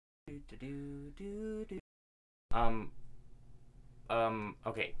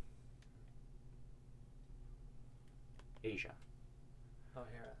Okay. Asia.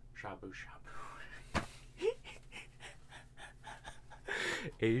 O'Hara. Shabu shabu.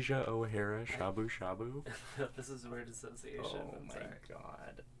 Asia O'Hara Shabu shabu. This is word association. Oh I'm my sorry.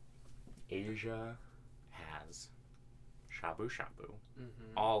 god. Asia has shabu shabu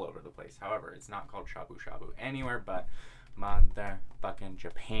Mm-hmm. all over the place. However, it's not called shabu shabu anywhere but motherfucking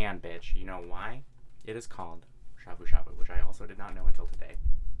Japan, bitch. You know why? It is called shabu shabu, which I also did not know until today.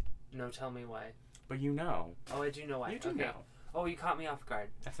 No, tell me why. But you know. Oh, I do know why. You do okay. know. Oh, you caught me off guard.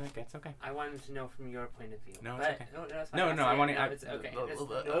 That's okay. It's okay. I wanted to know from your point of view. No, but, it's okay. No, that's fine. No, I'll no, say I it. want to. No, it's okay. It's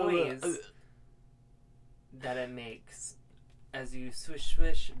the noise that it makes as you swish,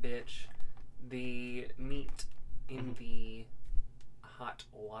 swish, bitch, the meat in Mhm. the hot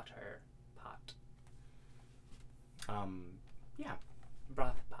water pot. Yeah.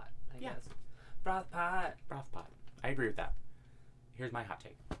 Broth pot, I Yeah. guess. Broth pot. Broth pot. I agree with that. Here's my hot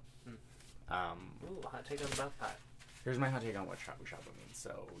take. Ooh, hot take on the broth pot. Here's my hot take on what shabu shabu means.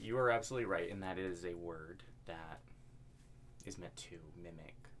 So you are absolutely right in that it is a word that is meant to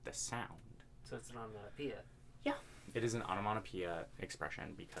mimic the sound. So it's an onomatopoeia. It is an onomatopoeia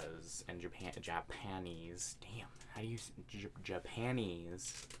expression because in Japanese, damn, how do you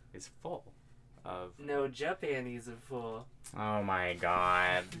Japanese is full of. No, Japanese are full. Oh my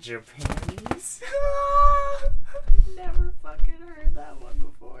god, Japanese. Never fucking heard that one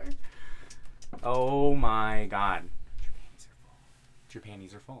before. Oh my god,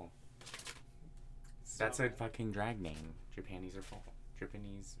 Japanese are full. That's a fucking drag name. Japanese are full.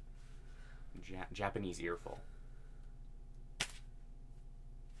 Japanese earful.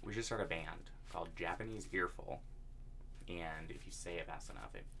 We should start a band called Japanese Earful, and if you say it fast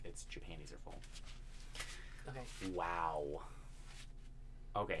enough, it's Japanese are full. Okay. Wow.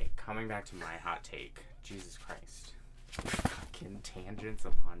 Okay, coming back to my hot take. Jesus Christ. Fucking tangents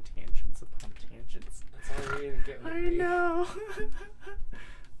upon tangents upon tangents. That's all you're gonna get with me. know.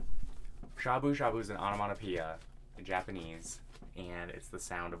 Shabu shabu is an onomatopoeia in Japanese, and it's the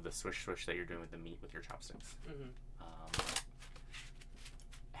sound of the swish swish that you're doing with the meat with your chopsticks. Mm-hmm.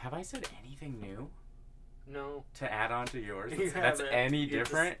 Have I said anything new No. to add on to yours? You That's haven't. any You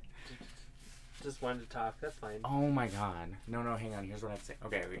just- different? Just wanted to talk. That's fine. Oh my god. No, hang on. Here's what I have to say.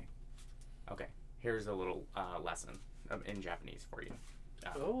 Okay. Here's a little lesson in Japanese for you.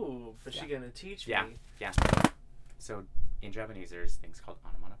 Oh, but yeah. she gonna teach Yeah. me. Yeah. So in Japanese, there's things called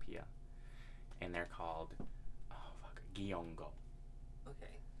onomatopoeia, and they're called gyongo.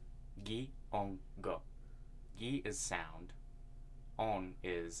 Okay. Gyongo. Gi is sound. On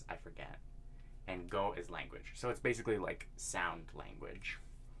is I forget, and go is language. So it's basically like sound language.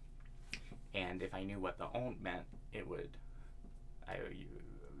 And if I knew what the on meant, it would,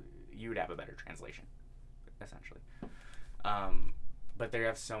 you would have a better translation, essentially. But they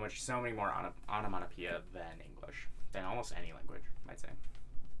have so many more onomatopoeia than English, than almost any language, I'd say.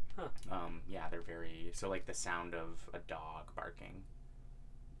 Huh. Yeah, they're very, so like the sound of a dog barking,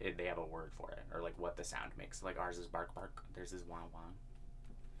 they have a word for it, or like what the sound makes. Like ours is bark bark, theirs is wah wah.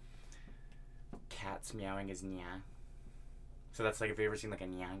 Cats meowing is nya. So that's like if you ever seen like a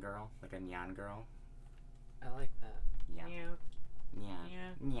nyan girl, like a nyan girl. I like that. Yeah. Yeah. Nya.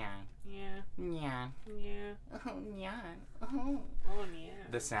 Yeah. Nya. Yeah. Nya. Yeah. Oh, nyan. Oh. Oh yeah.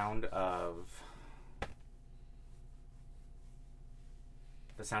 The sound of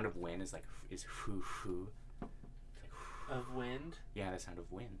wind is like is hoo hoo. Of wind. Yeah, the sound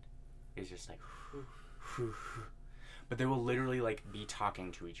of wind is just like hoo hoo hoo. But they will literally like be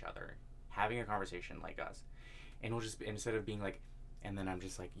talking to each other, having a conversation like us, and we'll just instead of being like, and then I'm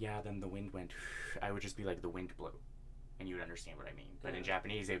just like, yeah, then the wind went. I would just be like, the wind blew, and you would understand what I mean. But in Yeah.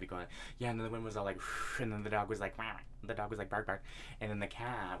 Japanese, they'd be going, yeah, and then the wind was all like, and then the dog was like, wah, the dog was like bark bark, and then the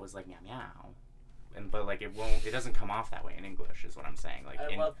cat was like meow meow, and but like it doesn't come off that way in English, is what I'm saying. Like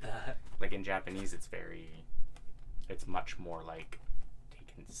I love that. like in Japanese, it's much more like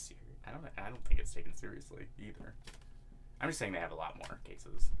taken serious. I don't think it's taken seriously either. I'm just saying they have a lot more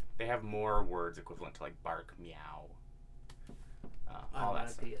cases. They have more words equivalent to like bark, meow, all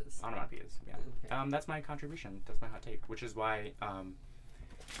that stuff. Onomatopoeias. Onomatopoeias, yeah. Okay. That's my contribution. That's my hot take. Which is why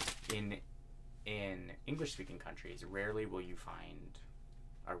in English-speaking countries, rarely will you find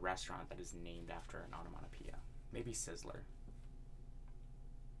a restaurant that is named after an onomatopoeia. Maybe Sizzler.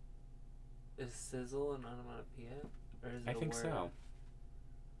 Is sizzle an onomatopoeia? Or is it I a think word? so.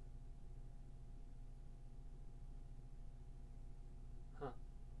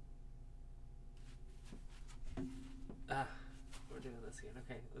 We're doing this again.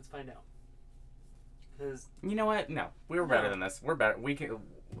 Okay, let's find out. Because You know what? No, we're better than this. We're better. We can.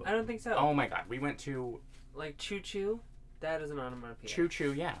 I don't think so. Oh my God, we went to Like choo choo, that is an onomatopoeia. Choo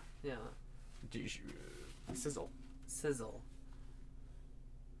Choo. Yeah. Yeah. Sizzle. Sizzle.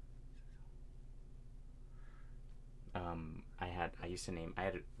 I used to name.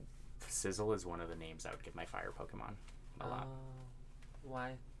 Sizzle is one of the names I would give my fire Pokemon a lot.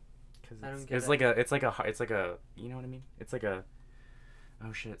 Why? Because I don't it's, get it's it. like a you know what I mean? It's like a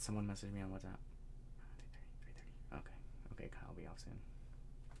oh shit, someone messaged me on WhatsApp. 3:30. Okay, Kyle will be off soon.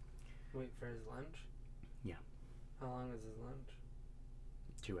 Wait for his lunch? Yeah. How long is his lunch?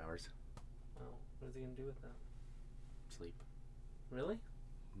 2 hours. Oh, what is he gonna do with that? Sleep. Really?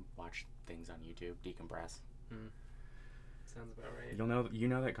 Watch things on YouTube. Decompress. Sounds about right. You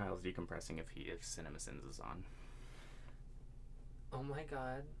know that Kyle's decompressing if CinemaSins is on. Oh my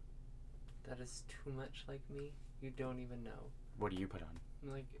god. That is too much like me. You don't even know. What do you put on?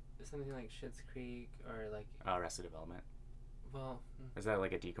 Like, something like Schitt's Creek or like, Arrested Development. well, Is that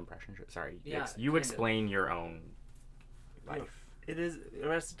like a decompression show? Sorry. Yeah, You kind of. explain your own life. it is,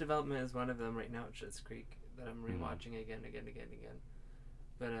 Arrested Development is one of them right now at Schitt's Creek that I'm rewatching again.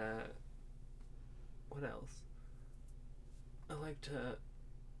 But, what else? I like to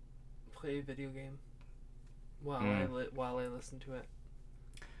play a video game while I listen to it.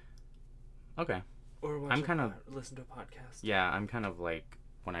 Okay. Or watch listen to a podcast. Yeah, I'm kind of like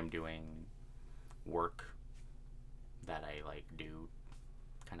when I'm doing work that I like do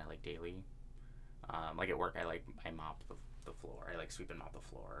kind of like daily. Like at work, I mop the floor. I like sweep and mop the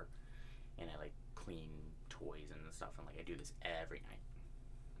floor, and I like clean toys and stuff. And like I do this every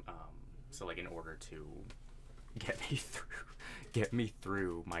night. So like in order to get me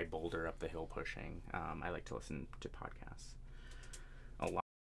through my boulder up the hill pushing, I like to listen to podcasts a lot.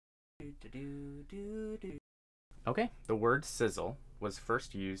 Okay, the word sizzle was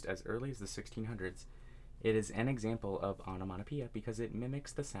first used as early as the 1600s. It is an example of onomatopoeia because it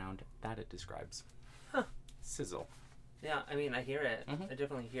mimics the sound that it describes. Huh. Sizzle. Yeah, I mean, I hear it. Mhm. I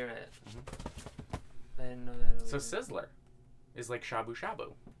definitely hear it. Mhm. I didn't know that. So sizzler is like shabu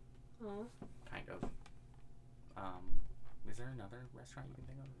shabu, Oh. kind of. Is there another restaurant you can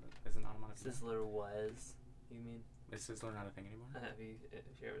think of that is an onomatopoeia? Sizzler was. You mean? Is Sizzler not a thing anymore? Have you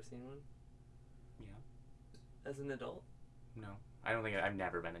ever seen one? Yeah. As an adult? No. I don't think I've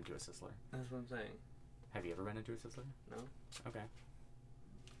never been into a Sizzler. That's what I'm saying. Have you ever been into a Sizzler? No. Okay.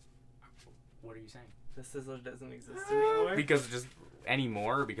 What are you saying? The Sizzler doesn't exist anymore? Because just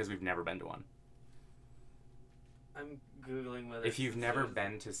anymore, or because we've never been to one? I'm Googling whether If you've never Sizzlers-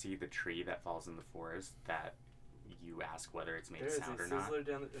 been to see the tree that falls in the forest, that you ask whether it's made There of is a sound or not. Sizzler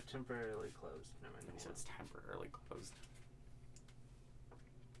down temporarily closed. Never mind. So it's temporarily closed.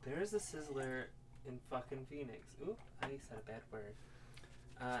 There is a Sizzler in fucking Phoenix. Oop, I said a bad word.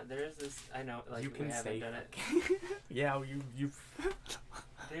 There is this. I know, like You we can haven't say. done it. Yeah, you.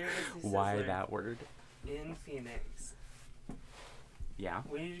 There is a Why Sizzler that word? in Phoenix. Yeah.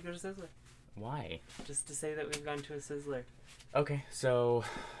 We need to go to Sizzler Why? just to say that we've gone to a Sizzler. Okay, so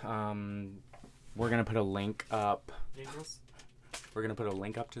we're gonna put a link up. Jingles? We're gonna put a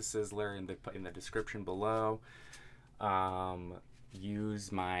link up to Sizzler in the description below.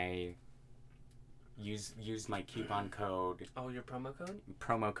 Use my coupon code. Oh, your promo code?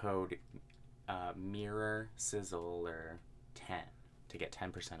 Promo code Mirror Sizzler 10 to get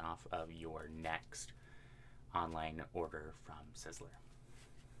 10% off of your next online order from Sizzler.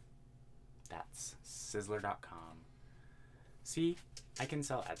 That's Sizzler.com. See, I can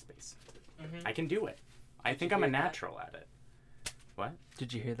sell ad space. Mm-hmm. I can do it. I Did think you I'm a hear that? natural at it. What?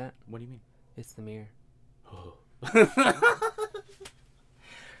 Did you hear that? What do you mean? It's the mirror.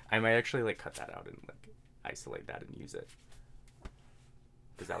 I might actually like cut that out and like isolate that and use it.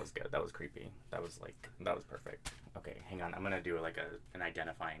 Because that was good. That was creepy. That was perfect. Okay, hang on. I'm gonna do like an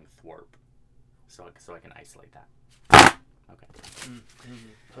identifying thwarp, so I can isolate that. Okay.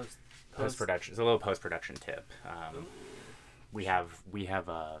 Mm-hmm. Post production. It's a little post production tip. We have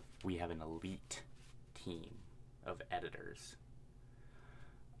an elite team of editors.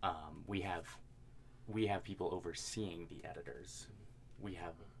 we have people overseeing the editors. We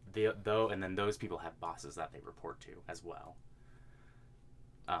have and then those people have bosses that they report to as well.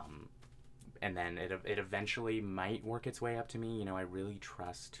 And then it eventually might work its way up to me. You know, I really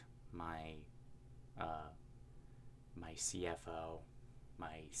trust my my CFO,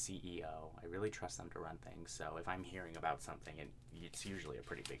 my CEO. I really trust them to run things. So if I'm hearing about something, it's usually a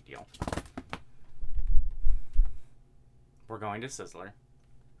pretty big deal. We're going to Sizzler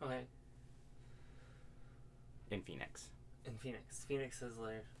Okay. in Phoenix. In Phoenix. Phoenix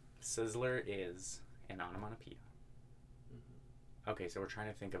Sizzler. Sizzler is an onomatopoeia. Okay, so we're trying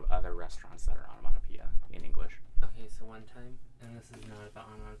to think of other restaurants that are onomatopoeia in English. Okay, so one time, and this is not about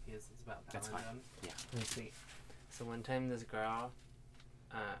onomatopoeias, it's about That's fine. palindrome. Yeah. Really sweet. So one time, this girl,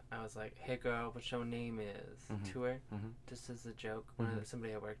 I was like, "Hey, girl, what's your name is?" Mhm. to her, Mhm. just as a joke. Mhm.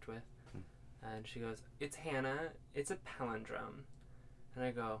 Somebody I worked with, Mhm. and she goes, "It's Hannah. It's a palindrome." And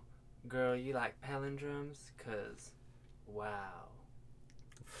I go, "Girl, you like palindromes? 'Cause, wow."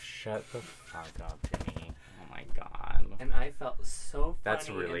 Shut the fuck up, Jimmy. Oh my god. And I felt so funny That's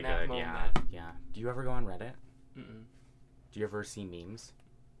really in that good, yeah. moment. Yeah. Do you ever go on Reddit? Mm-mm. Do you ever see memes?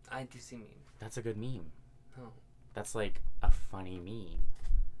 I do see memes. That's a good meme. Oh. That's like a funny meme.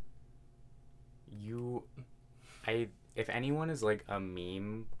 If anyone is like a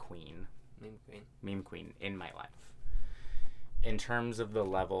meme queen Meme queen. in my life, in terms of the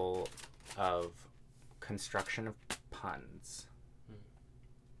level of construction of puns,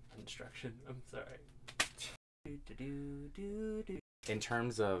 Construction. I'm sorry. Do-do-do-do-do. in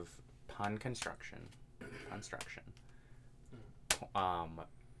terms of pun construction,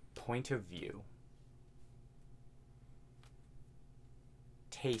 point of view,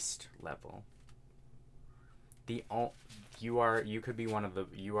 taste level, you could be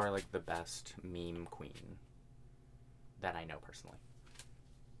you are like the best meme queen that I know personally.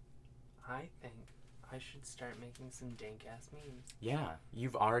 I think I should start making some dank ass memes. Yeah,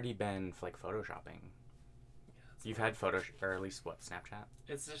 you've already been like photoshopping. You've had or at least what, Snapchat?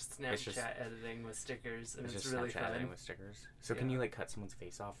 It's just Snapchat It's just- editing with stickers, and it's just really Snapchat fun. editing with stickers. So can Yeah. you like cut someone's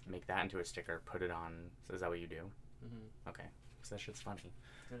face off, make that into a sticker, put it on? So is that what you do? Mm-hmm. Okay, so that shit's funny.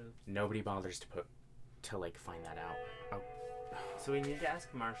 Nobody bothers to like find that out. Oh, So we need to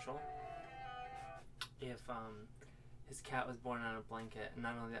ask Marshall if his cat was born on a blanket, and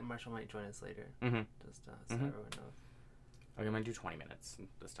not only that, Marshall might join us later. Mhm. Just so Mhm. everyone knows. okay, I'm gonna do 20 minutes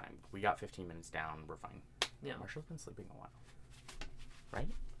this time. We got 15 minutes down. We're fine. Yeah. Marshall's been sleeping a while, right?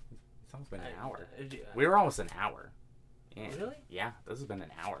 It's almost been an hour. Yeah. We were almost an hour. in. Really? Yeah, this has been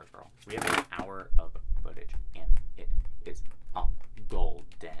an hour, girl. We have an hour of footage, and it is all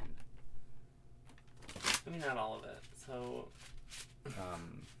golden. I mean, not all of it. So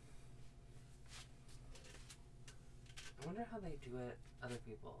I wonder how they do it. Other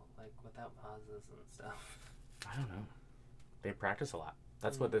people, like without pauses and stuff. I don't know. They practice a lot.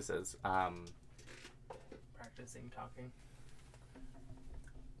 That's what this is. Practicing talking.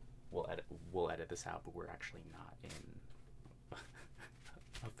 We'll edit this out, but we're actually not in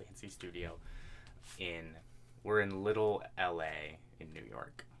a fancy studio. We're in Little LA in New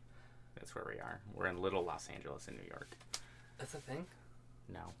York. That's where we are. We're in Little Los Angeles in New York. That's a thing.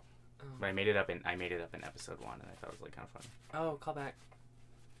 No. Oh. But I made it up in episode 1, and I thought it was like kind of fun. Oh, call back.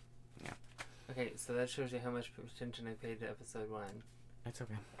 Yeah. Okay, so that shows you how much attention I paid to episode 1. It's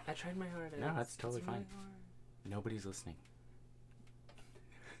okay. I tried my hardest. No, that's totally It's really fine. Nobody's listening.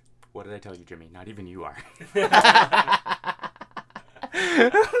 What did I tell you, Jimmy? Not even you are.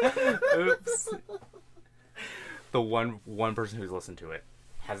 Oops. The one person who's listened to it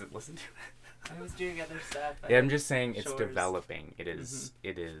hasn't listened to it. I was doing other stuff. Yeah, I'm just saying it's Chores. developing. It is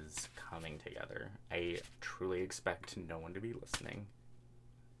coming together. I truly expect no one to be listening.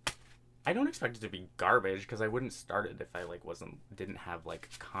 I don't expect it to be garbage because I wouldn't start it if I like didn't have like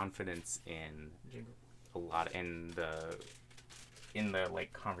confidence in a lot in the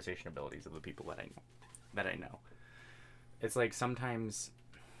like conversation abilities of the people that I know. It's like sometimes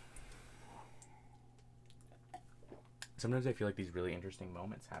I feel like these really interesting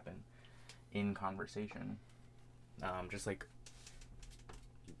moments happen in conversation. Just like,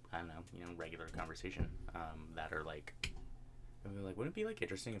 I don't know, regular conversation, that are like, wouldn't it be like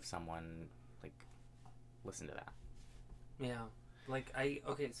interesting if someone like listened to that? Yeah.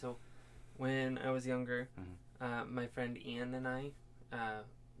 Okay, so when I was younger, my friend Ian and I,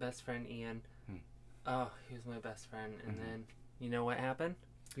 best friend Ian, oh, he was my best friend. And then, you know what happened?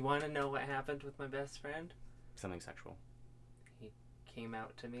 You want to know what happened with my best friend? Something sexual. He came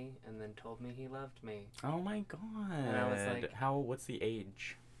out to me and then told me he loved me. Oh my god. And I was like, what's the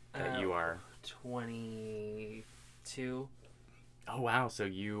age that you are? 22. Oh wow! So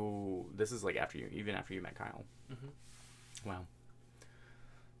this is like after even after you met Kyle. Mhm. Wow.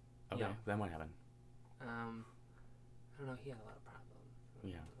 Okay. Yeah. Then what happened? I don't know. He had a lot of problems.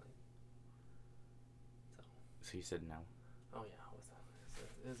 Yeah. So you said no. Oh yeah,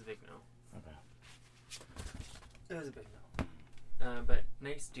 it was a big no. Okay. It was a big no. But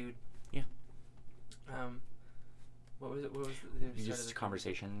nice dude. Yeah. What was it? What was the start of Just the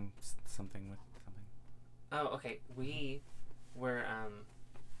conversation, something with something. Oh, okay. We were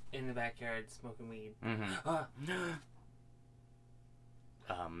in the backyard smoking weed. Mm-hmm. Ah,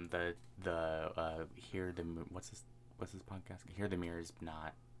 what's this podcast? Hear the Mirror is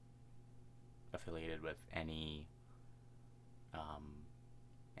not affiliated with any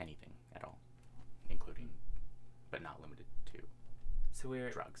anything at all, including but not limited to so we were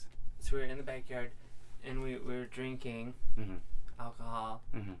drugs. So we were in the backyard, and we were drinking Mm-hmm. alcohol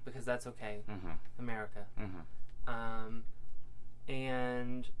Mm-hmm. because that's okay, Mm-hmm. America. Mm-hmm.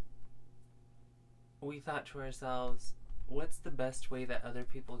 And we thought to ourselves, what's the best way that other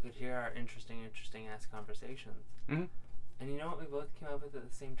people could hear our interesting ass conversations? Mm-hmm. And you know what we both came up with at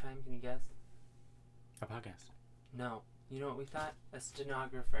the same time? Can you guess? A podcast. No. You know what we thought? A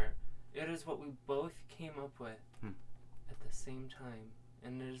stenographer. It is what we both came up with at the same time.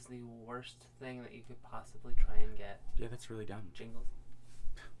 And it is the worst thing that you could possibly try and get. Yeah, that's really dumb. Jingles.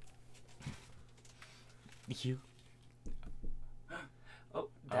 You. Oh,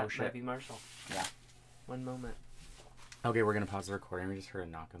 that shit. might be Marshall. Yeah. One moment. Okay, we're gonna pause the recording. We just heard a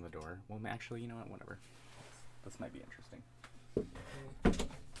knock on the door. Well, actually, you know what? Whatever. This might be interesting.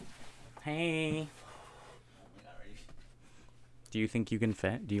 Hey. Do you think you can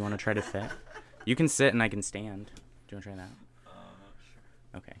fit? Do you want to try to fit? You can sit and I can stand. Do you want to try that?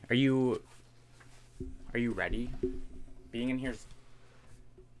 Sure. Okay. Are you ready? Being in here's.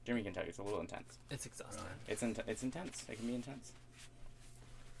 Jimmy can tell you it's a little intense. It's exhausting. It's intense. It can be intense.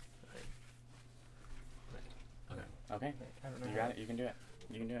 Okay. I don't know. You got it. You can do it.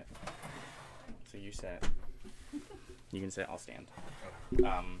 You can do it. So you sit. You can sit. I'll stand.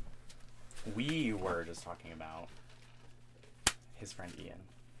 We were just talking about his friend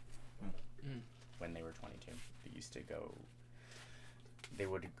Ian when they were 22. They used to go. They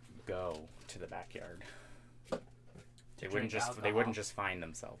would go to the backyard. They wouldn't just. alcohol. They wouldn't just find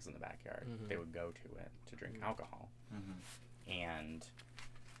themselves in the backyard. Mhm. They would go to it to drink alcohol and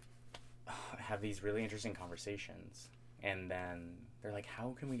have these really interesting conversations. And then they're like,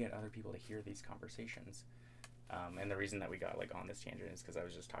 how can we get other people to hear these conversations? And the reason that we got like on this tangent is because I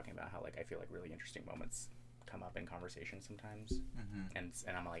was just talking about how like I feel like really interesting moments come up in conversation sometimes, and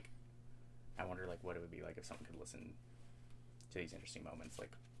I'm like, I wonder like what it would be like if someone could listen to these interesting moments.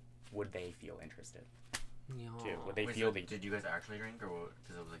 Like, would they feel interested too? Would they feel the? Did you guys actually drink, or what?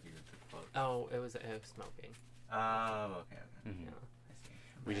 Because it was like you did the quote. Oh, it was smoking. Oh, okay. Mhm. Yeah. I see.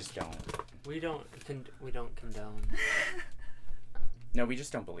 We just don't. We don't condone. No, we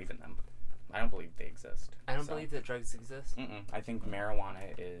just don't believe in them. I don't believe they exist. I don't So- believe that drugs exist. I think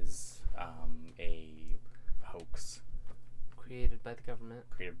marijuana is a hoax Created by the government.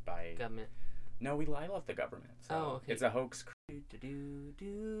 created by. Government. No, I love the government. So Oh, okay. It's a hoax. Do.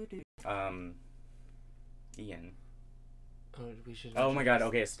 Ian. Oh, we should. Oh my God.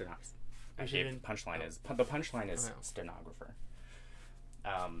 Okay, it's stenographer. We Okay, shouldn't- punchline is the punchline is Oh. stenographer.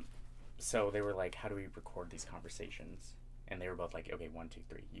 So they were like, how do we record these conversations? And they were both like, okay, 1, 2,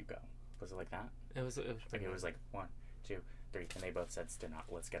 3, you go. Was it like that? It was. Like it was like 1, 2, 3, and they both said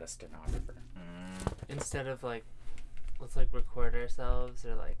let's get a stenographer. Instead of like, let's like record ourselves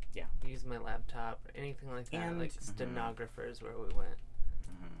or like Yeah. use my laptop or anything like that. And- like stenographers where we went.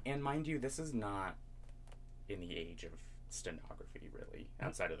 And mind you, this is not in the age of stenography, really,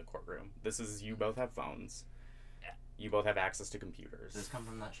 outside of the courtroom. This is, you both have phones. You both have access to computers. Does this come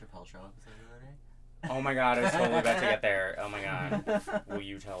from that Chappelle Show episode the other day? Oh my God, I was totally about to get there. Oh my God. Will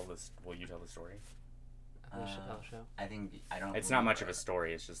you tell the story? The Chappelle Show. I think I don't. It's not much of a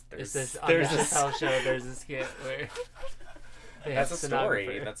story. It's just It's there's this on the there's a Chappelle Show. There's a skit where they have that's a story.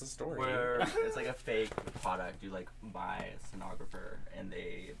 stenographer. That's a story. where it's like a fake product. You like buy a stenographer, and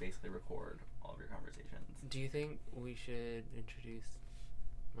they basically record all of your conversations. Do you think we should introduce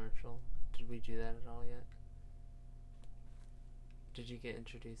Marshall? Did we do that at all yet? Did you get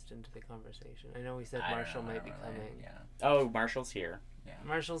introduced into the conversation? I know we said I don't Marshall know, I might be don't really- coming. Yeah. Oh, Marshall's here. Yeah.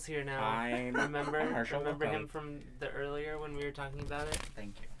 Marshall's here now. I'm Remember Marshall. Remember him welcome. from the earlier when we were talking about it?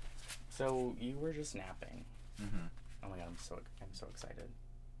 Thank you. So you were just napping. Mm-hmm. Oh my God, I'm so excited.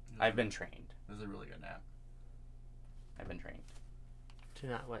 I've been trained. It was a really good nap. I've been trained To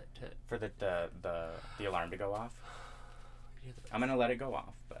not what? To for the alarm to go off. you're the I'm gonna let it go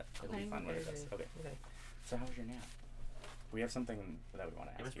off, but it'll Okay, be fun when it does. Okay. Okay. So how was your nap? We have something that we want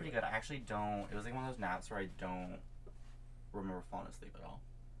to ask It was you. pretty good. I actually don't. It was like one of those naps where I don't remember falling asleep at all.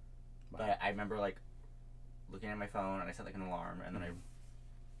 Wow. But I remember like looking at my phone and I set like an alarm and then I Mhm.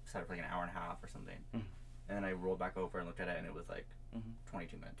 set it for like an hour and a half or something. Mhm. And then I rolled back over and looked at it and it was like Mhm.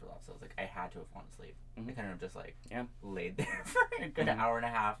 22 minutes or less. So I was like, I had to have fallen asleep. I Mhm. couldn't have just like Yeah. laid there for a good Mhm. hour and a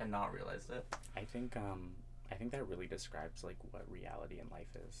half and not realized it. I think that really describes like what reality in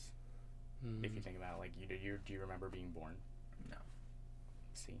life is. Mm. If you think about it, like do you remember being born? No.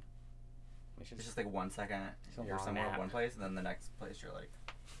 See, it's It's just like 1 second a you're long somewhere nap. one place and then the next place you're like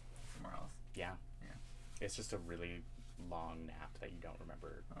somewhere else. yeah. Yeah. It's just a really long nap that you don't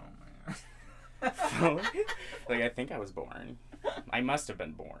remember. Oh my So, god. like I think I was born. I must have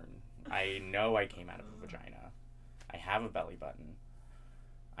been born. I know I came out of a vagina. I have a belly button.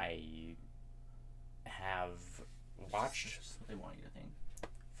 I have watched. Just what they want you to think.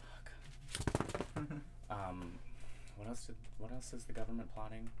 Fuck. What else is the government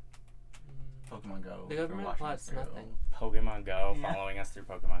plotting? Pokemon Go. The they're government watching plots us through. nothing. Pokemon Go, Yeah. following us through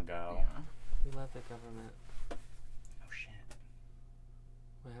Pokemon Go. Yeah. We love the government. Oh shit.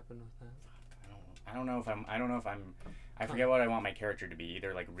 What happened with that? I don't know if I'm I forget what I want my character to be.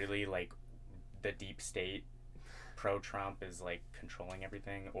 Either like really like the deep state pro Trump is like controlling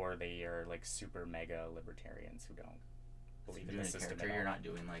everything, or they are like super mega libertarians who don't believe in Doing the a system character, at all. you're not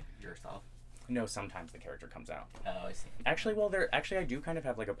doing like yourself. No, sometimes the character comes out. Oh, I see. Actually, well, I do kind of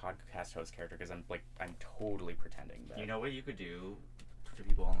have like a podcast host character because I'm totally pretending that. You know what you could do to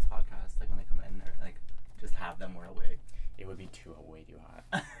people on this podcast, like when they come in, or like just have them wear a wig. It would be way too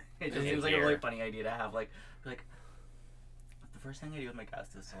hot. It just Yeah. seems like a really funny idea to have like the first thing I do with my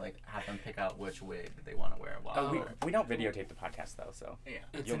guests is to like have them pick out which wig they want to wear while. Oh, we don't videotape the podcast though, so yeah.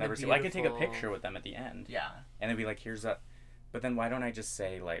 It's you'll in a never see. Well, I could take a beautiful- picture with them at the end, Yeah. and then be like, "Here's a," but then why don't I just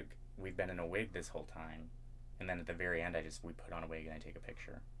say like we've been in a wig this whole time, and then at the very end we put on a wig and I take a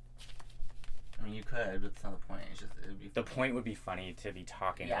picture. I mean, you could, but that's not the point. It's just it would be. The point would be funny to be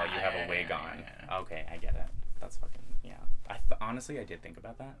talking Yeah, while you have yeah, a wig yeah, on. yeah. Okay, I get it. That's fucking yeah. Honestly, I did think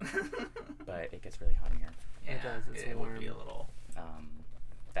about that, but it gets really hot in here. Yeah, It does, it's it would be a warm. little.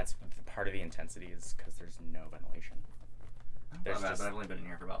 That's part of the intensity is because there's no ventilation. There's Not bad, just- but I've only been in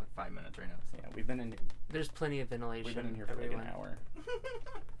here for about like 5 minutes right now. So. Yeah, we've been in There's plenty of ventilation. here for like everyone. an hour.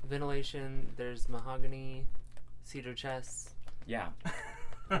 Ventilation. There's mahogany, cedar chests Yeah.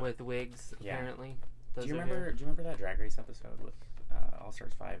 with wigs. Yeah. Apparently, those Do you are remember? here. Do you remember that Drag Race episode with All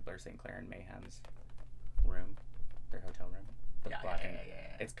Stars 5, Blair St. Clair and Mayhem's room, their hotel room? The Yeah, black yeah, and- yeah,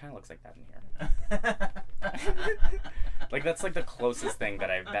 yeah. It kind of looks like that in here. Like that's like the closest thing that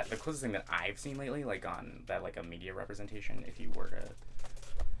I've seen lately, like on that like a media representation. If you were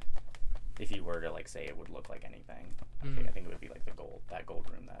to like say it would look like anything, Mm. I think it would be like that gold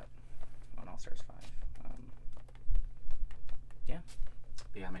room that on All Stars 5.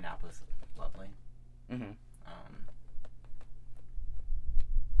 Yeah, my nap was lovely. Mm-hmm. I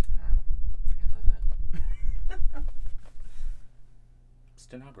guess that's it.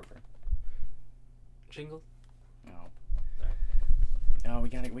 Stenographer. Jingles. No. Sorry. No, we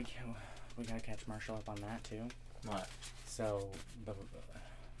gotta catch Marshall up on that too. What? So the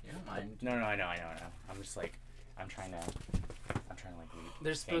You don't mind? no, I know. I'm just like I'm trying to like read.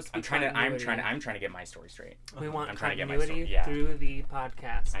 There's supposed to be I'm trying continuity. to get my story straight. We want I'm trying to get my continuity story- yeah. through the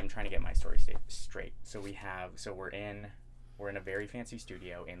podcast. I'm trying to get my story straight. So we're in a very fancy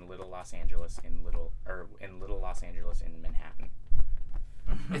studio in Little Los Angeles in Manhattan.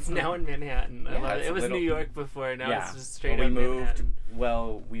 It's now in Manhattan. I Yeah, love it. it's It was little- New York before. Now yeah. it's just straight Well, up we moved. Manhattan.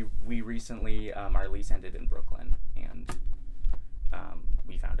 Well, we recently our lease ended in Brooklyn, and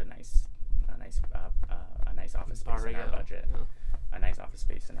we found a nice office space in our Barrio. budget. Yeah. A nice office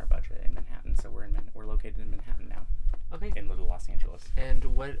space in our budget in Manhattan. So we're located in Manhattan now, Okay. in Little Los Angeles. And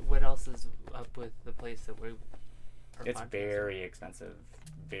what else is up with the place that we're? our It's podcast? very expensive,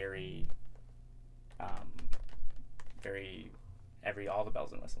 very all the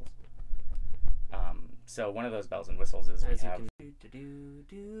bells and whistles. So one of those bells and whistles is we As you have can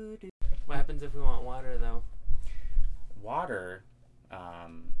do. What happens if we want water though? water.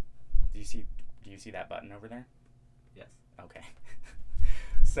 Do you see that button over there? Yes. Okay.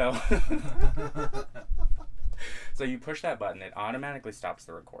 So so you push that button, it automatically stops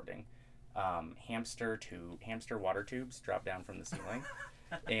the recording. Hamster water tubes drop down from the ceiling,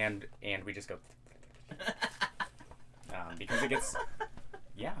 and we just go because it gets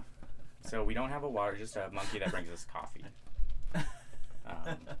yeah. So we don't have a water, just a monkey that brings us coffee. You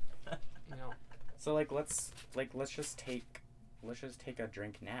know, So let's just take a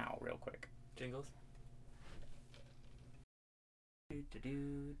drink now, real quick. jingles.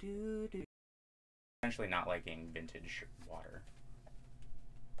 Essentially not liking vintage water.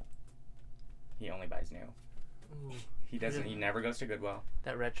 He only buys new. Ooh, He doesn't. He never goes to Goodwill.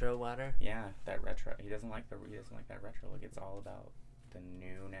 that retro water. Yeah, that retro. He doesn't like that retro look. It's all about the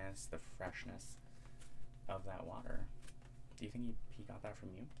newness, the freshness of that water. Do you think he got that from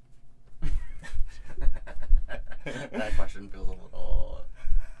you? That question feels a little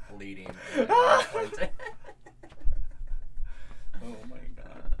leading. Oh my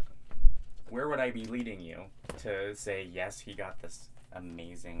god. Where would I be leading you to say yes? He got this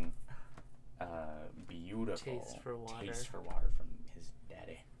amazing, beautiful Taste for water from his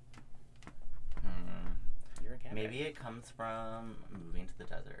daddy. You're a cat. Maybe it comes from moving to the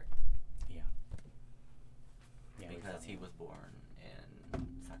desert Yeah. Yeah. because he was born in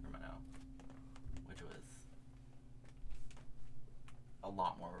Sacramento, which was a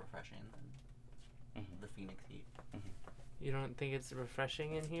lot more refreshing than the Phoenix heat. You don't think it's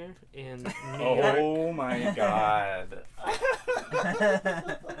refreshing in here in New York? Oh my god.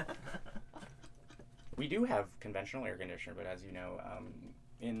 We do have conventional air conditioner, but as you know,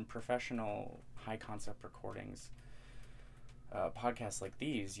 in professional high concept recordings, podcasts like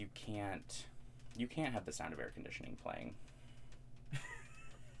these, you can't have the sound of air conditioning playing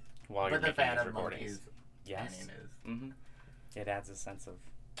while you're But the making fan these of recordings. monkeys Yes. panning is. Mm-hmm. It adds a sense of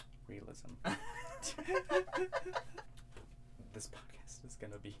realism. This podcast is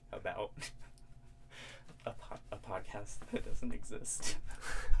gonna be about a podcast that doesn't exist.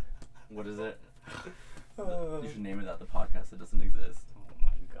 What is it? Oh You should name it that. The podcast that doesn't exist.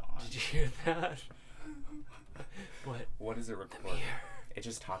 my god. Did you hear that? What? What does it record? It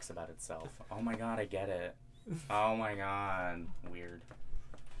just talks about itself. Oh my god, I get it. Oh my god. Weird.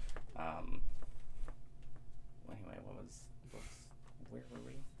 Anyway, where were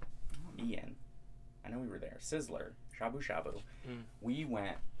we? Ian. I know we were there. Sizzler. Shabu Shabu. Mm. We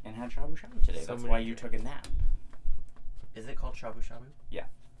went and had Shabu Shabu today. So That's many why you took a nap. Is it called shabu shabu? Yeah.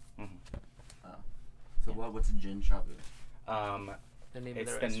 So what's Jin shabu? The name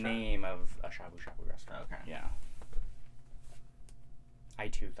It's of the the restaurant. name of a Shabu Shabu restaurant. Okay. Yeah. I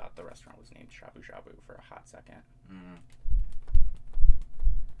too thought the restaurant was named Shabu Shabu for a hot second.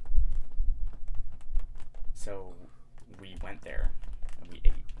 So we went there and we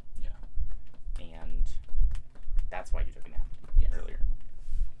ate. Yeah. And that's why you took a nap Yes. earlier.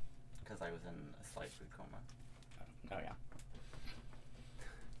 Because I was in a slight food coma. Oh yeah.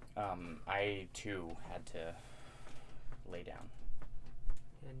 I too had to lay down.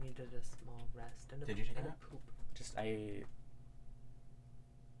 I needed a small rest and a Did you take a and nap? poop. Just A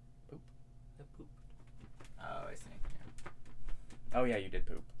poop. Oh, I see. Yeah. oh yeah, you did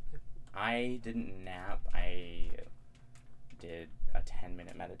poop. I didn't nap. I did a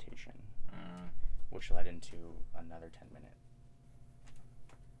 10-minute meditation, which led into another 10-minute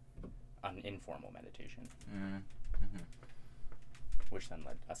an informal meditation, which then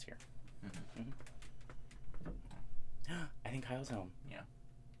led us here. I think Kyle's home. Yeah.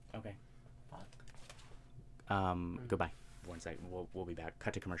 Okay. Fuck. Goodbye. 1 second. We'll be back.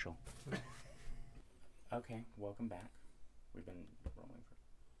 Cut to commercial. Okay, welcome back. We've been rolling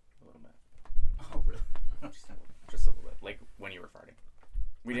for a little bit. Oh, really? Just a little bit. Like when you were farting.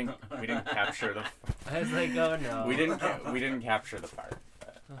 We didn't capture the I was like, oh no. we didn't capture the fart.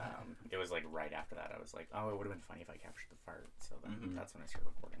 But, it was like right after that. I was like, oh, it would have been funny if I captured the fart. So then that's when I started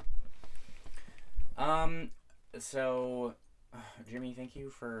recording. So Jimmy, thank you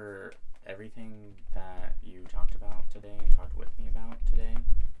for everything that you talked about today and talked with me about today.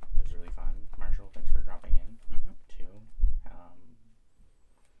 It was really fun. Marshall, thanks for dropping in too.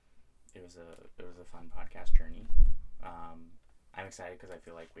 It was a fun podcast journey. I'm excited because I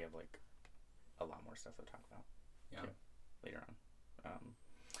feel like we have like a lot more stuff to talk about. Yeah. Too, later on.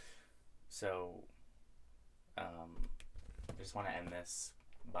 So I just want to end this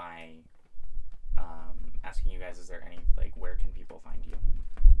by asking you guys: is there any where can people find you?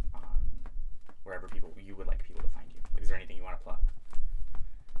 Wherever you would like people to find you. Like, is there anything you want to plug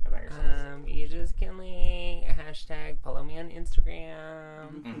about yourself? You just can hashtag follow me on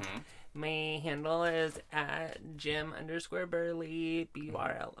Instagram. Mm-hmm. My handle is at Jim_Burley,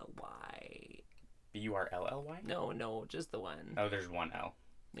 BURLLY. BURLLY? No, just the one. Oh, there's one L.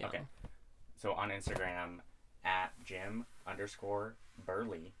 Yeah. Okay. So on Instagram at Jim_Burley.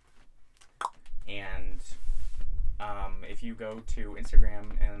 And if you go to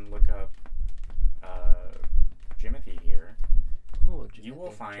Instagram and look up Jimothy here, Ooh, you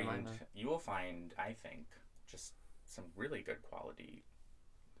will Jemima. find, I think, just some really good quality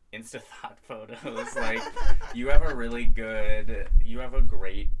Insta thought photos. Like, you have a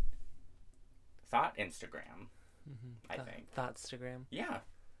great thought Instagram. I think. Thoughtstagram. Yeah.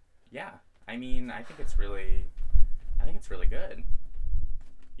 I mean, I think it's really good.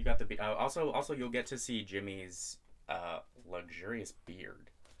 You got the also you'll get to see Jimmy's luxurious beard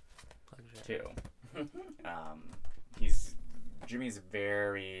too. Jimmy's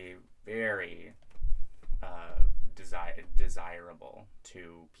very desirable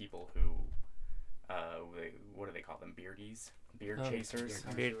to people who what do they call them? Beardies, beard chasers,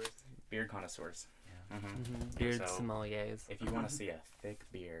 beard connoisseurs. Yeah. Beard So, sommeliers. if you want to see a thick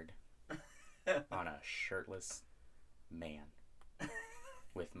beard on a shirtless man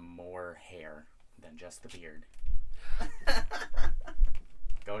with more hair than just the beard,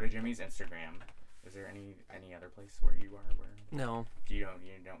 go to Jimmy's Instagram. Is there any other place where you are where No, you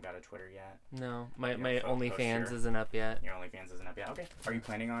don't got a Twitter yet? no. My don't OnlyFans post your- isn't up yet. Your OnlyFans isn't up yet. Okay. Are you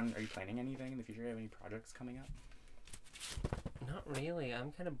planning anything in the future? Do you have any projects coming up? Not really.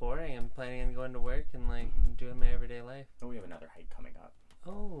 I'm kind of boring. I'm planning on going to work and like doing my everyday life. Oh, we have another hike coming up.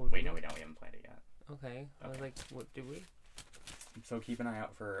 Oh. Wait, do no, we? we don't. We haven't planned it yet. Okay. I was Okay. like, what do we? So keep an eye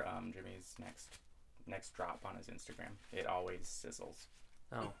out for Jimmy's next drop on his Instagram. It always sizzles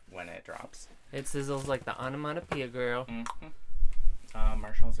Oh, when it drops. it sizzles like the onomatopoeia girl.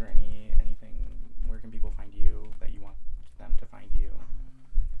 Marshall, is there anything? Where can people find you that you want them to find you? I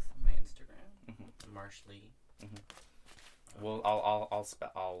guess on my Instagram, Marshlee. Well,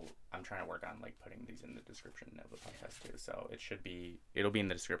 I'm trying to work on like putting these in the description of the podcast too. So it'll be in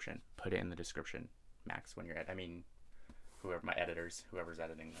the description. Put it in the description, Max, when you're whoever's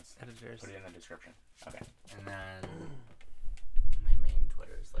editing this. Editors. Put it in the description. Okay. And then my main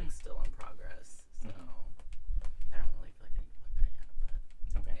Twitter is like still in progress, so I don't really feel like I need to put that yet.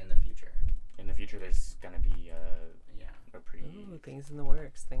 But Okay. in the future, there's gonna be yeah. a pretty Ooh, things in the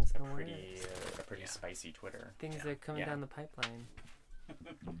works. Things in the works. a pretty spicy Twitter. Things are coming Yeah. down the pipeline.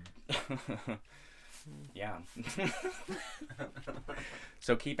 Yeah.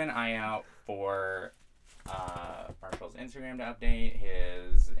 So keep an eye out for Marshall's Instagram to update.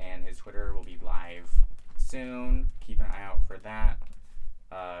 His Twitter will be live soon. Keep an eye out for that.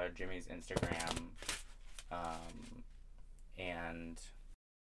 Jimmy's Instagram. And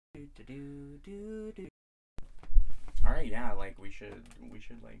all right, yeah, like we should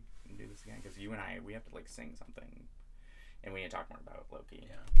like do this again because you and we have to like sing something, and we need to talk more about Loki.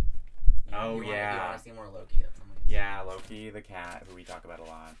 Yeah. Oh, If you yeah. want to see more Loki, that's something. Yeah, Loki the cat, who we talk about a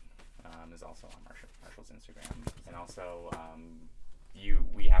lot, is also on Marshall's Instagram, and also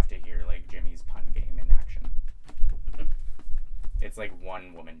we have to hear like Jimmy's pun game in action. It's like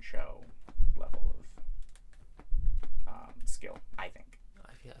one woman show level of skill, I think.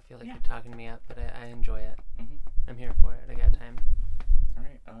 I feel like Yeah. you're talking me up, but I enjoy it. Mhm. I'm here for it. I got time. All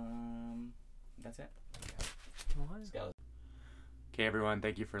right, that's it. Just gotta Okay, everyone,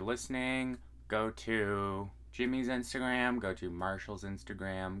 thank you for listening. Go to Jimmy's Instagram, go to Marshall's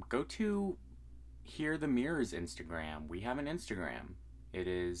Instagram, go to Hear the Mirror's Instagram. We have an Instagram. It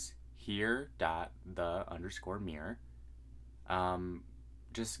is here.the_mirror.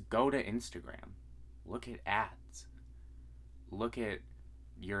 Just go to Instagram. Look at ads. Look at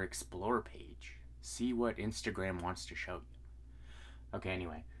your Explore page. See what Instagram wants to show you. Okay,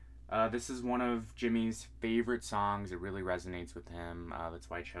 anyway. This is one of Jimmy's favorite songs. It really resonates with him. That's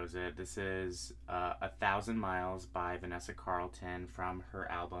why I chose it. This is 1,000 Miles by Vanessa Carlton from her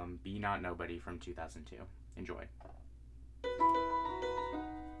album Be Not Nobody from 2002. Enjoy.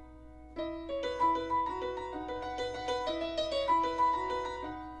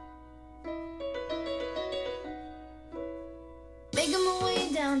 Making my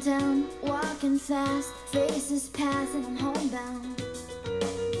way downtown, walking fast, faces pass and I'm homebound.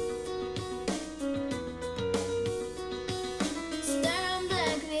 Staring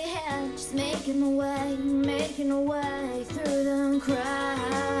blankly ahead, just making my way through the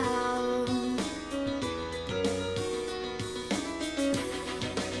crowd.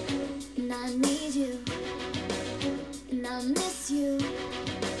 And I need you, and I miss you,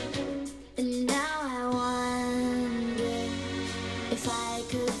 and now I wonder if I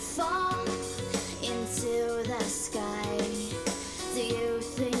could fall into the sky. Do you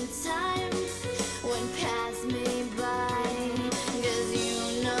think time would pass me by? 'Cause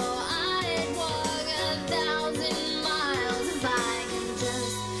you know I'd walk 1,000 miles if I could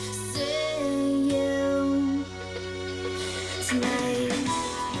just see you tonight.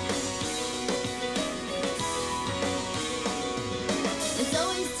 There's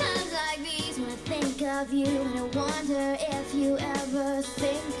always times like these when I think of you, and I wonder if you ever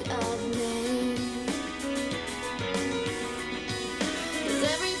think of me. 'Cause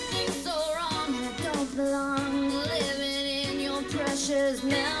everything's so wrong and I don't belong, living in your precious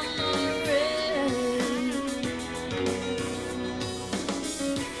memory.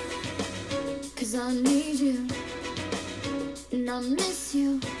 'cause I need you and I miss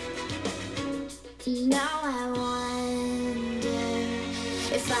you. Now I wonder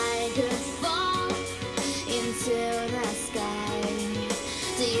if I could fall into the sky.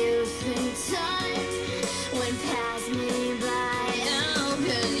 Do you think time would pass me by? Oh,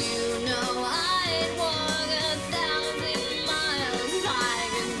 'cause you know I'd walk 1,000 miles if I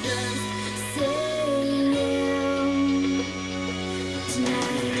could just see you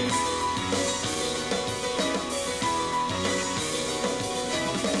tonight.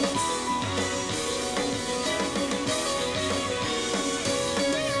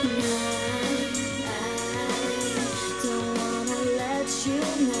 I don't wanna let you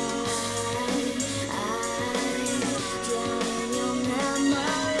know I drown in your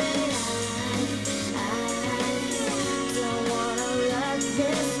memory. I don't wanna let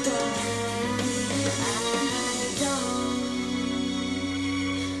this go. I don't.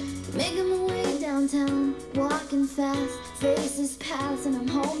 Making my way downtown, walking fast, faces pass and I'm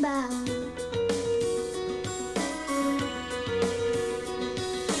homebound.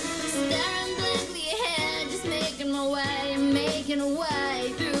 Staring blankly ahead, just making my way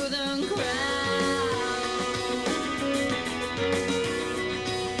through the crowd.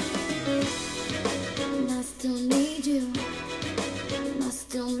 And I still need you, and I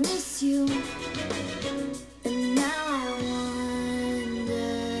still miss you. And now I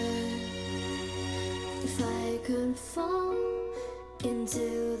wonder if I could fall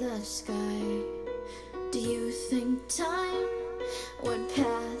into the sky. Do you think time would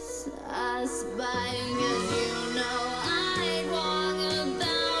pass us by? 'Cause you know I'd walk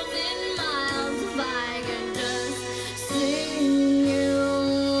 1,000 miles if I could just see you.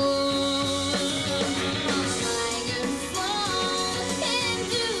 If I could fall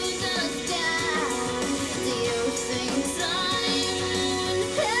into the sky, do you think time would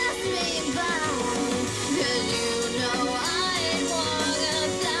pass me by? 'Cause you know I'd walk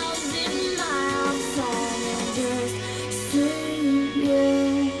 1,000 miles if I could just see you.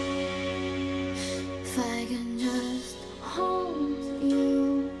 If I can just hold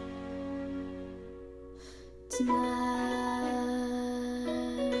you tonight.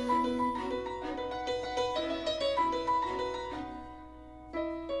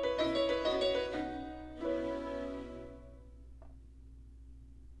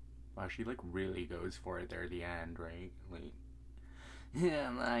 Wow, she like really goes for it there at the end, right? Like,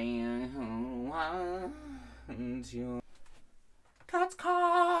 Cat,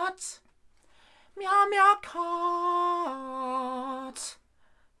 cat. Meow, meow, cat.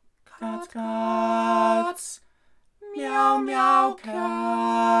 Cat, cat. Meow, meow,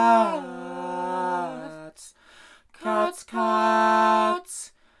 cat. Cat,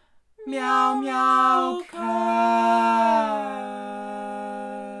 cat. Meow, meow, cats.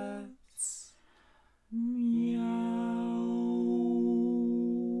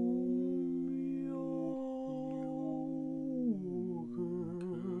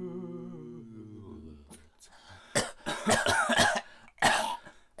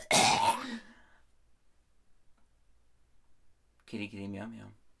 Kitty, kitty, meow,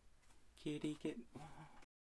 meow. kitty, get.